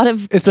kids. a lot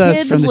of It's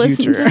kids us from the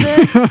listen future.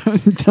 to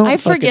this. Don't I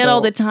fuck forget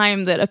all the adults.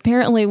 time that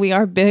apparently we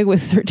are big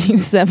with 13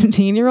 to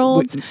 17 year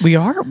olds. We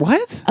are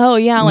what? Oh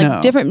yeah, like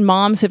No. different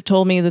moms have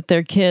told me that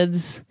their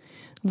kids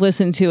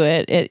listen to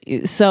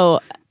it. So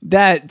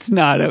That's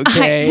not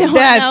okay. don't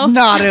That's know.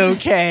 not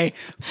okay.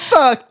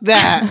 Fuck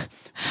that.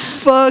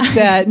 Fuck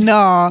that.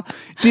 Nah.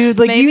 Dude,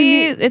 like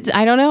maybe it's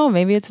I don't know.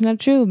 Maybe it's not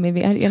true.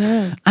 Maybe I don't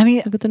know. I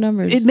mean, Look at the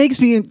numbers. it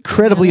makes me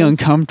incredibly Yes.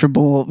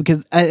 uncomfortable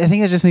because I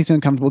think it just makes me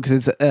uncomfortable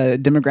because it's a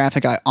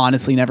demographic I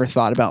honestly never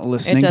thought about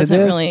listening It to doesn't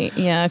this.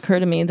 really occur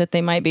to me that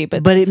they might be,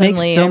 but But it makes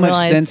suddenly so I much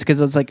realized, sense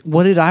because it's like,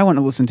 what did I want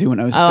to listen to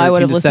when I was I would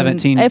 13 have to listened.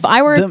 17? If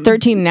I were The-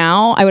 13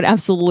 now, I would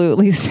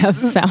absolutely have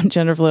found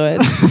gender fluid.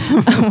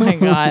 Oh my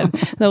god,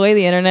 the way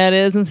the internet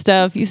is and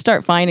stuff, you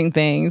start finding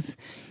things,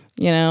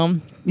 Yeah.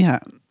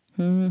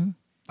 Mm-hmm.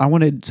 I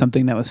wanted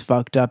something that was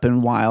fucked up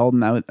and wild,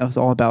 and that was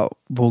all about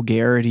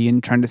vulgarity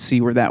and trying to see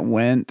where that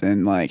went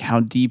and like how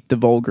deep the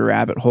vulgar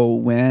rabbit hole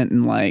went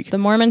and like The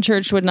Mormon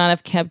Church would not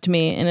have kept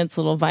me in its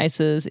little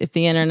vices if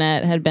the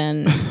internet had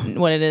been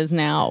what it is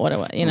now.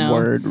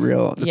 word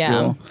real. That's Yeah,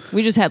 real.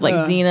 we just had like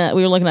Xena.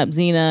 We were looking up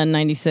Xena in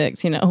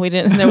 '96. We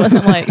didn't. There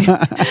wasn't like.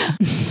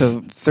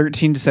 So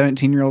 13 to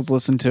 17-year-olds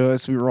listen to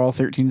us. We were all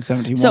 13 to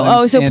 17.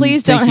 So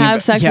please don't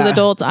have sex with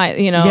adults.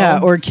 Yeah,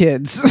 or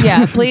kids.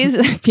 Yeah, please.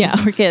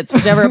 Yeah, or kids,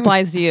 whichever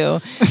applies to you.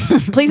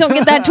 Please don't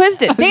get that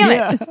twisted.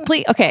 Damn it.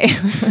 Please. Okay.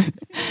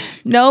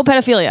 No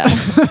pedophilia.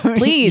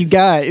 Please. You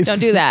guys. Don't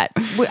do that.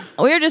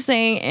 We're just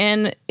saying,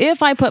 and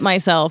if I put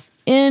myself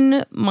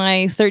in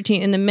my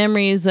in the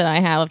memories that I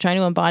have of trying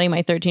to embody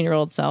my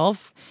 13-year-old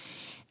self,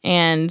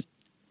 and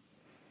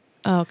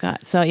oh god,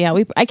 so yeah,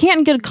 I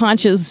can't get a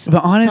conscious.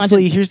 But honestly,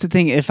 conscious- here's the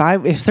thing: if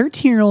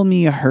 13-year-old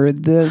me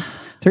heard this,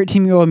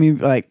 13-year-old me would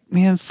be like,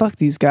 man, fuck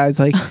these guys.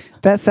 Like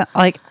that's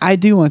like I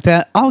do want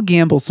that. I'll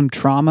gamble some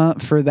trauma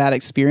for that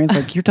experience.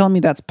 Like you're telling me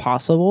that's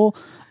possible.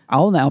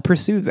 I'll now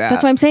pursue that.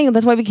 That's what I'm saying.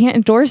 That's why we can't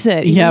endorse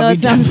it. Even Yeah, though we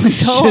it sounds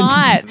so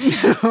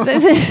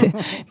definitely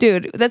hot.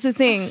 Dude, that's the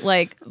thing.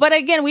 Like, but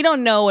again, we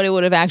don't know what it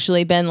would have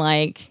actually been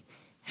like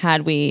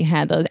had we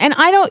had those. And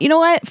I don't, you know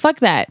what?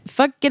 Fuck that.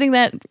 Fuck getting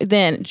that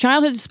then.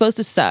 Childhood is supposed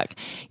to suck.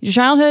 Your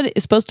childhood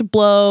is supposed to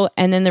blow,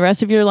 and then the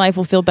rest of your life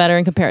will feel better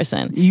in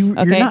comparison. You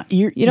don't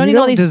need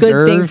all these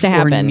good things to or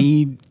happen.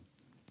 need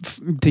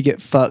to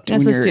get fucked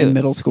That's when supposed you're to. in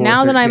middle school.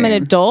 Now or that I'm an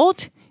 13.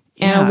 adult,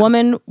 and Yeah. a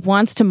woman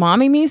wants to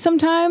mommy me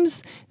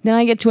sometimes, then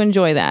I get to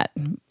enjoy that.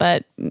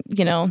 But,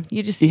 you know,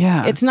 you just,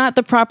 it's not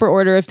the proper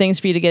order of things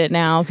for you to get it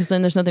now, because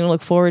then there's nothing to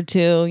look forward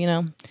to, you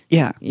know.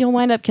 Yeah. You'll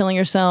wind up killing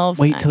yourself.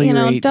 Wait till you you're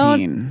know,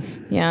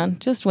 18.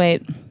 Just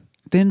wait.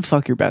 Then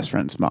fuck your best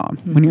friend's mom.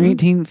 When you're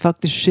 18,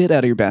 fuck the shit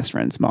out of your best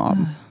friend's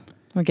mom.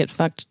 Or get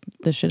fucked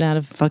the shit out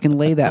of. Fucking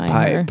lay that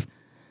pipe.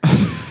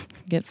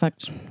 Get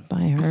fucked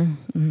by her.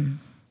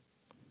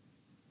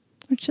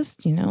 Or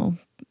just, you know,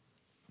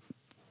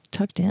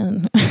 tucked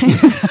in.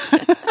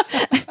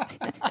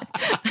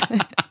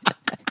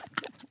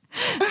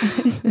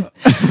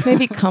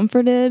 Maybe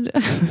comforted.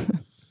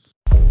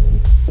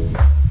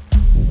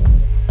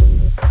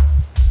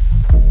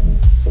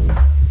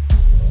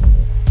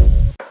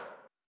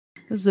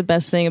 This is the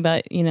best thing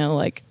about, you know,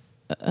 like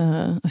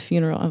a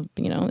funeral.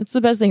 You know, it's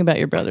the best thing about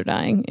your brother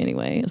dying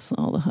anyway, is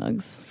all the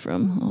hugs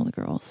from all the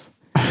girls.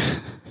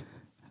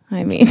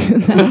 I mean,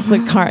 that's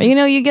the car. You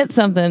know, you get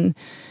something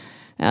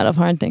out of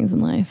hard things in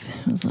life.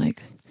 I was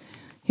like,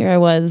 here I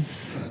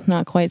was,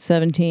 not quite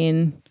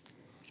 17,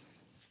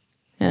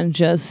 and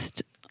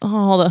just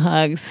all the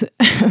hugs.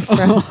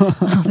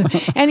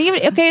 And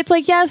even, okay, it's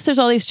like, yes, there's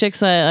all these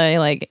chicks I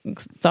like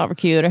thought were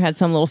cute or had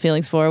some little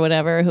feelings for or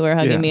whatever, who are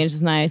hugging me, and it's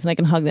just nice, and I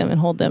can hug them and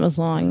hold them as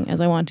long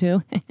as I want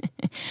to.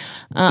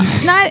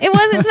 It's not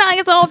like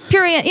it's all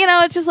pure, you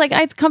know, it's just like,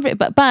 it's comfort.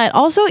 But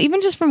also,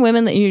 even just from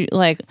women that you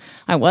like,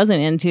 I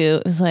wasn't into,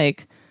 it was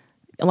like,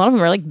 a lot of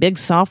them are like big,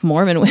 soft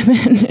Mormon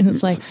women. And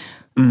it's like,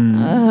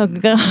 oh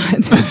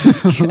God, this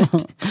is good.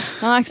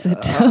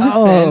 Oxytocin.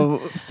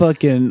 Oh,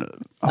 fucking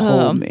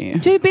hold me.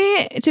 To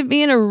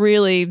be in a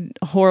really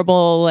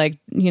horrible, like,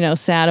 you know,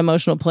 sad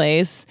emotional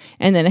place,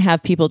 and then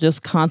have people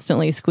just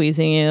constantly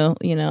squeezing you,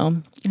 you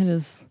know,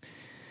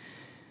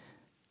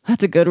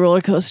 that's a good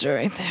roller coaster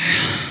right there.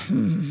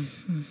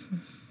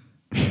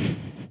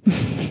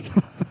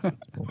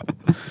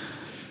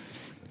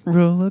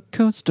 Roller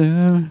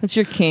coaster. That's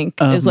your kink.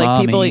 Of Is like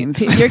mommies.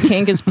 people. Your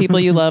kink is people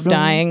you love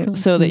dying,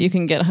 so that you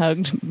can get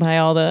hugged by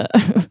all the.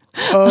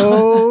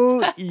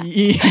 Oh,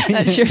 yeah.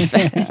 That's your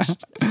fetish.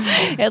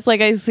 It's like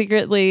I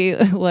secretly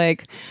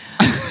like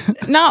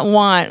not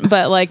want,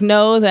 but like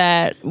know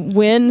that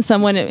when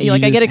someone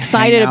like I get just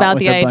excited hang out about with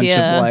the a bunch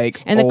idea, of,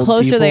 like, and the old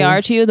closer they people.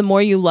 are to you, the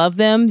more you love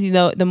them. You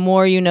know, the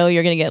more you know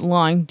you're gonna get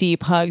long,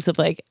 deep hugs of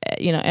like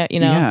you know.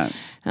 Yeah.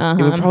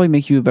 It would probably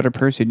make you a better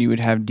person. You would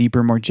have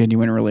deeper, more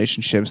genuine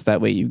relationships.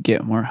 That way you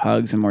get more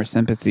hugs and more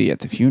sympathy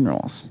at the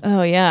funerals.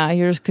 Oh yeah,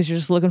 you're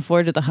just looking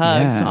forward to the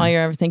hugs. Yeah. All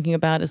you're ever thinking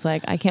about is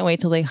like, I can't wait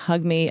till they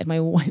hug me at my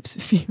wife's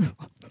funeral.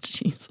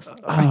 Jesus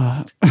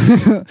Christ.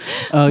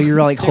 Oh,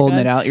 you're like So holding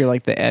good. it out. You're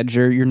like the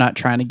edger. You're not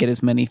trying to get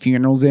as many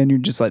funerals in. You're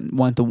just like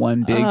want the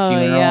one big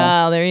funeral.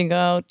 Yeah, there you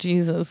go.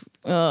 Jesus.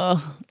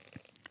 Ugh.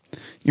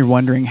 You're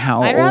wondering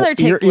how I'd old, rather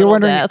take you're little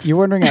wondering deaths. you're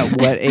wondering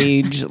at what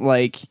age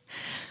like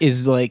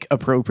is like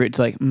appropriate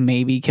to like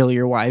maybe kill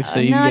your wife so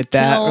you can Not get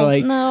that, or kill,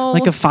 like no.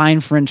 like a fine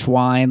French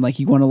wine, like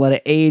you want to let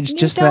it age You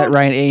just to that don't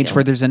right age kill.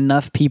 where there's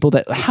enough people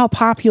that how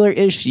popular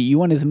is she? You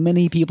want as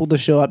many people to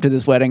show up to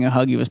this wedding and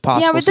hug you as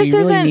possible. Yeah, but so this you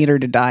really isn't- need her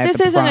to die. This at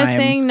the isn't prime. a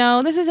thing.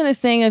 No, this isn't a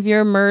thing of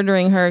you're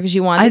murdering her because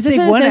you want. I This think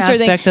isn't a one sinister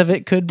aspect thing. of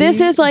it could be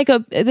This is like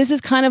this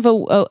is kind of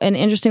an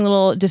interesting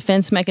little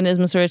defense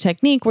mechanism sort of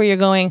technique where you're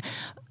going,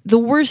 the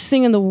worst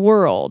thing in the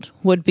world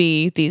would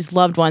be these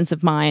loved ones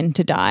of mine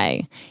to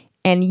die.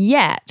 And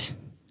yet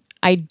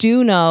I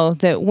do know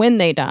that when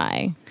they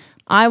die,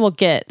 I will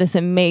get this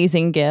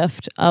amazing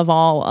gift of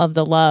all of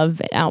the love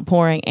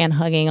outpouring and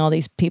hugging all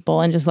these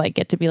people and just like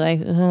get to be like,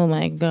 oh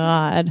my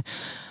God.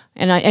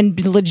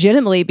 And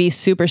legitimately be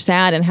super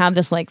sad and have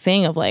this like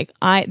thing of like,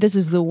 this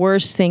is the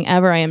worst thing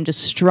ever. I am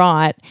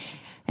distraught.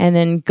 And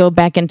then go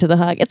back into the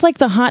hug. It's like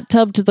the hot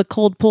tub to the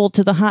cold pool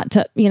to the hot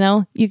tub, you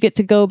know, you get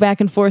to go back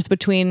and forth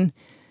between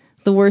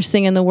the worst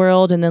thing in the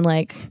world and then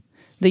like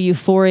the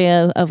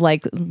euphoria of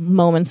like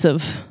moments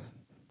of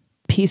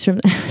peace from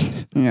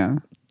that. Yeah.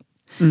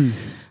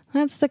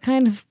 That's the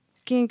kind of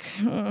kink.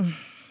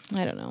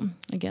 I don't know.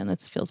 Again,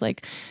 that feels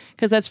like,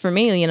 because that's for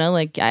me, you know,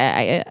 like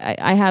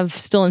I have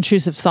still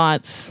intrusive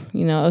thoughts,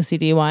 you know,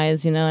 OCD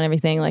wise, you know, and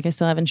everything. Like I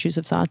still have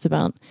intrusive thoughts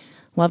about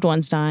loved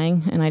ones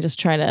dying. And I just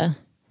try to,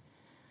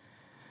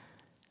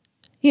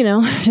 you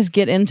know, just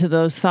get into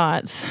those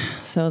thoughts.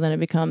 So then it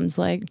becomes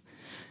like,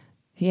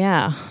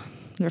 yeah,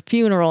 their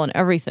funeral and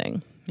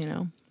everything, you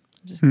know.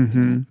 Just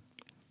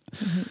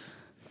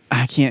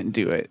I can't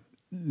do it.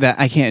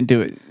 I can't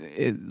do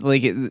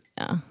it.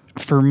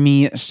 For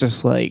me, it's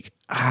just like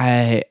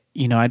I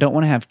don't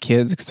want to have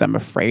kids because I'm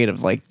afraid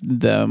of like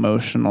the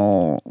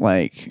emotional,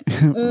 like,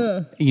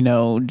 you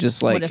know,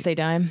 just like what if they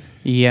die?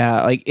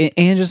 Yeah, like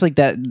and just like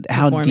that,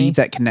 how Before deep me.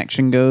 that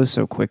connection goes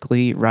so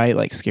quickly, right?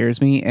 Like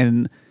scares me,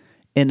 and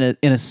in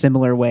a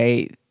similar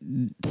way,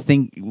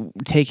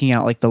 taking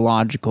out like the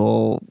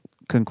logical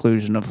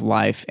conclusion of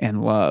life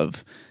and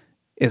love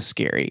is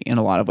scary in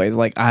a lot of ways.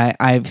 Like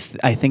I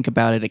think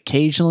about it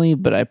occasionally,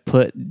 but I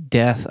put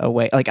death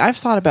away. Like I've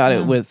thought about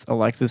it with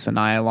Alexis and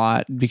I a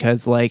lot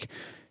because like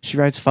she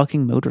rides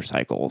fucking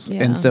motorcycles.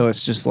 Yeah. And so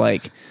it's just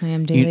like, I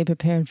am daily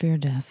prepared for your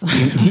death.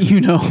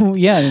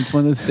 yeah, and it's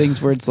one of those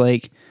things where it's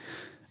like,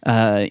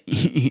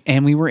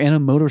 and we were in a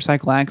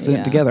motorcycle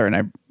accident together, and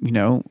I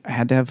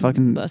had to have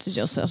fucking Busted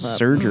yourself up.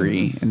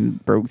 surgery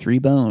and broke 3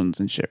 bones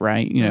and shit,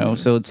 right?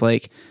 So it's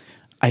like,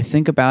 I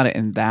think about it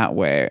in that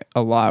way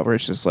a lot, where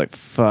it's just like,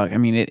 fuck. I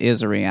mean, it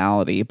is a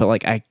reality, but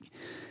like,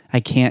 I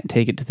can't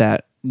take it to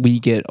that we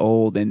get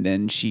old and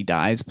then she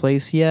dies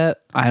place yet.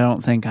 I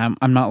don't think I'm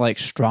not like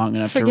strong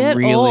enough Forget to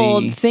really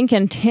old. Think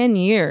in 10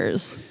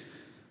 years.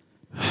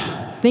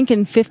 Think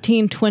in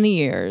 15, 20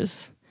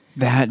 years.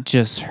 That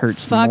just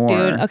hurts Fuck, more.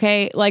 dude.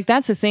 Okay, like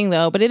that's the thing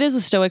though, but it is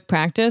a stoic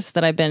practice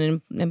that I've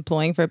been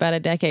employing for about a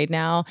decade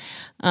now,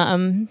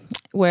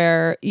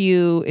 where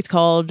it's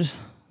called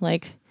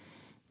like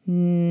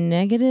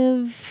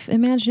negative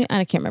imagining.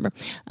 I can't remember,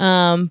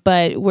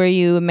 but where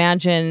you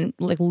imagine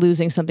like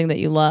losing something that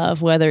you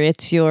love, whether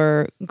it's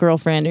your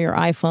girlfriend or your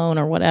iPhone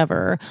or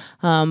whatever,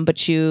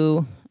 but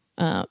you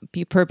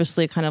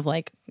purposely kind of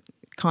like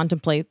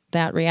contemplate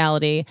that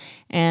reality,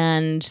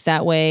 and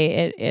that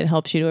way it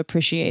helps you to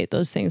appreciate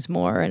those things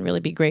more and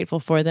really be grateful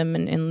for them,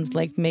 and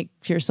like make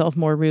yourself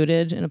more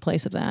rooted in a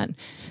place of that.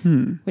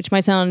 Which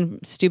might sound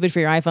stupid for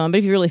your iPhone, but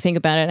if you really think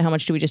about it, how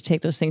much do we just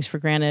take those things for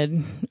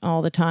granted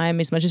all the time?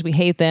 As much as we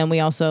hate them, we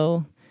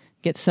also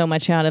get so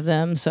much out of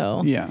them.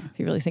 So Yeah. if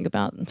you really think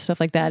about stuff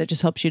like that, it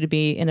just helps you to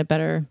be in a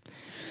better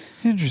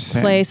Interesting.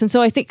 place. And so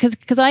I think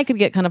because I could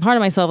get kind of hard on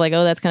myself, like,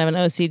 oh, that's kind of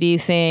an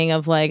OCD thing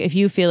of like, if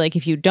you feel like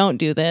if you don't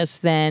do this,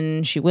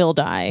 then she will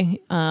die.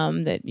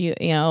 That you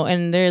know,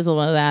 and there is a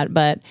little of that,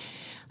 but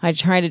I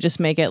try to just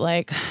make it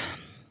like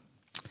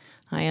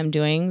I am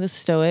doing the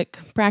stoic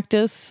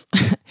practice,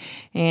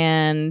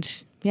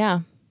 and yeah,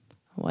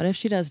 what if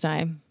she does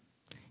die?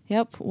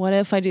 Yep. What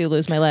if I do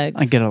lose my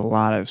legs? I get a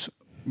lot of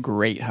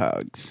great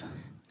hugs.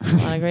 A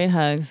lot of great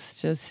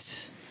hugs.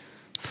 Just.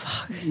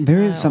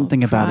 There is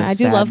something about a I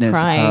do sadness love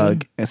crying.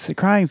 hug.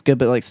 Crying is good,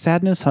 but like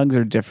sadness hugs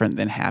are different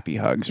than happy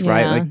hugs,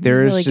 right? Yeah, Like you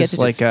there's really just get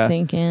to like just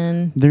sink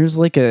in. there's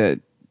like a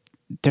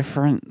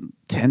different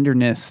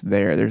tenderness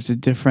there. There's a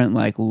different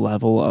like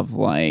level of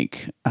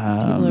like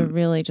People are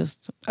really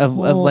just of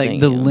like holding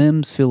the you.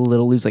 limbs feel a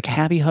little loose. Like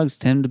happy hugs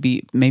tend to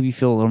be maybe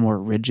feel a little more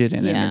rigid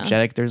and Yeah.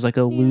 energetic. There's like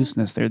a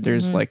looseness there.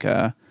 There's like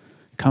a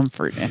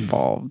comfort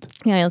involved.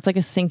 Yeah, it's like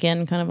a sink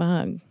in kind of a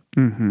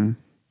hug.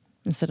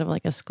 Instead of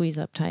like a squeeze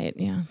up tight.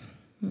 Yeah.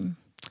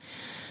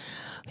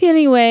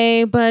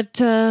 Anyway,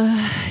 but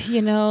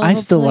I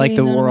still like the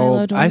hopefully none of my world.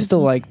 loved I ones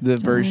still like the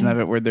version die. of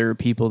it where there are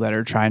people that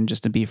are trying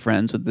just to be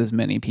friends with as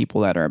many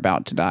people that are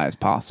about to die as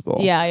possible.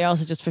 Yeah, you're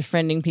also just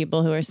befriending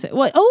people who are sick.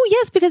 Well, oh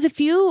yes, because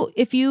if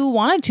you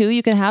wanted to,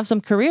 you could have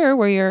some career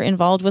where you're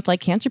involved with like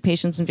cancer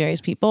patients and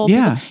various people.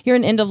 Yeah. You're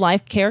an end of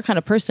life care kind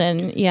of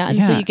person. Yeah,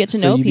 and so you get to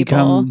So know you people.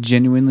 become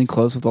genuinely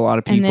close with a lot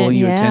of And people. then,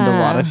 You attend a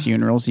lot yeah. of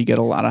funerals. You get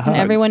a lot of hugs.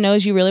 And everyone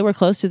knows you really were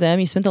close to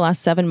them. You spent the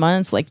last 7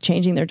 months like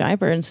changing their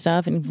diaper and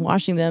stuff and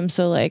washing them.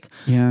 So like,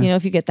 Yeah. you know,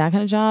 if you get that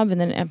kind of job,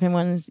 and then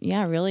everyone,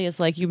 really is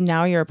like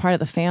you're a part of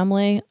the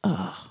family.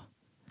 Oh,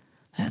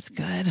 that's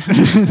good.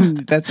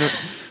 That's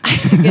what, I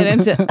should get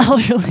into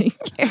elderly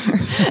care.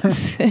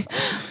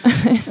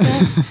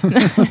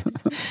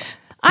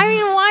 I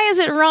mean, why is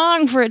it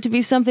wrong for it to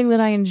be something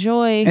that I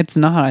enjoy? it's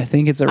not. I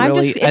think it's a I'm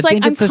really. just- it's I like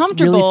think I'm it's a really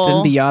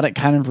comfortable. symbiotic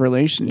kind of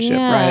relationship,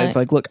 Yeah. right? It's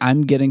like, look,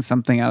 I'm getting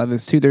something out of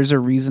this too. There's a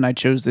reason I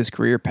chose this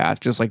career path.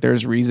 Just like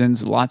there's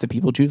reasons lots of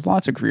people choose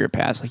lots of career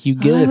paths. Like you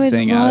get I a would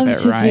thing love out of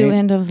it, to right? do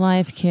end of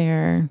life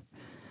care.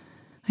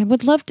 I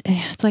would love to.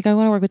 It's like I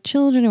want to work with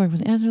children. I work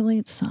with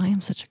elderly. So I am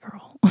such a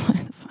girl. What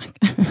the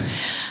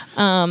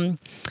fuck?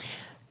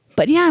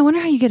 But yeah, I wonder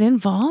how you get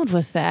involved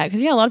with that,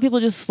 because a lot of people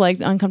just like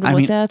uncomfortable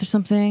with death or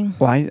something.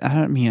 Well, I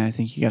don't mean, I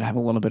think you got to have a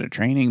little bit of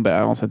training, but I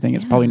also think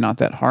it's probably not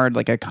that hard.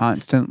 Like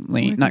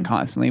not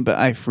constantly, but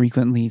I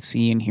frequently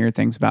see and hear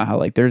things about how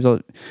like there's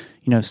a,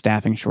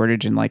 staffing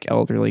shortage in like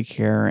elderly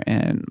care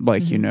and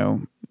like,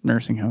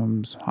 nursing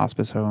homes,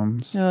 hospice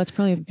homes. Oh, it's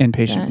probably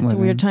inpatient It's a living.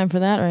 weird time for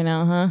that right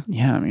now, huh?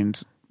 Yeah. I mean,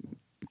 it's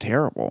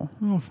terrible.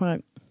 Oh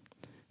fuck.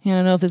 Yeah, I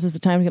don't know if this is the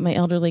time to get my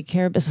elderly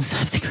care business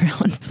off the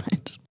ground, but.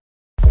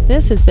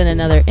 This has been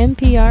another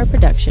NPR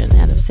production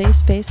out of Safe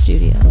Space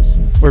Studios.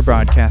 We're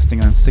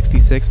broadcasting on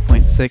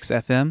 66.6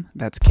 FM.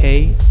 That's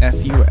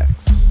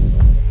KFUX.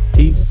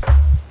 Peace.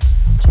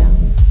 Ciao.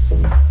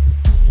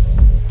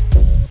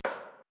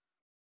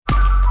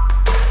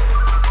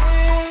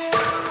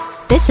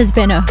 This has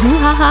been a Hoo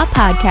Ha Ha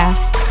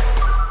podcast.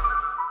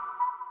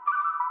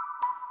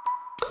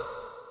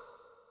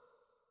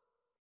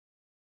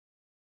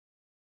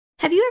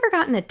 Have you ever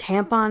gotten a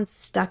tampon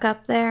stuck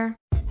up there?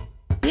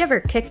 You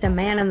ever kicked a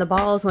man in the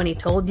balls when he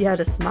told you how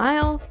to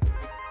smile?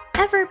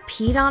 Ever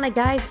peed on a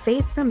guy's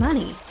face for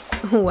money?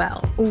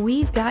 Well,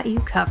 we've got you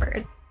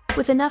covered.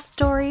 With enough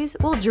stories,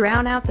 we'll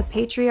drown out the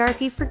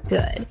patriarchy for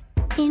good,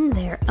 in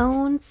their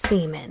own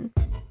semen.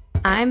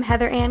 I'm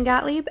Heather Ann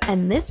Gottlieb,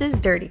 and this is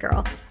Dirty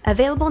Girl,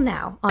 available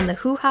now on the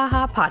Hoo Ha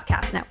Ha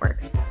Podcast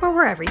Network, or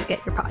wherever you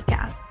get your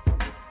podcasts.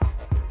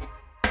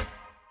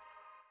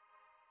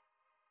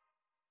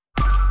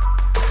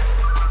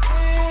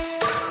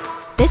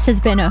 This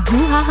has been a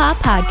Hoo Ha Ha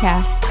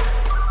podcast.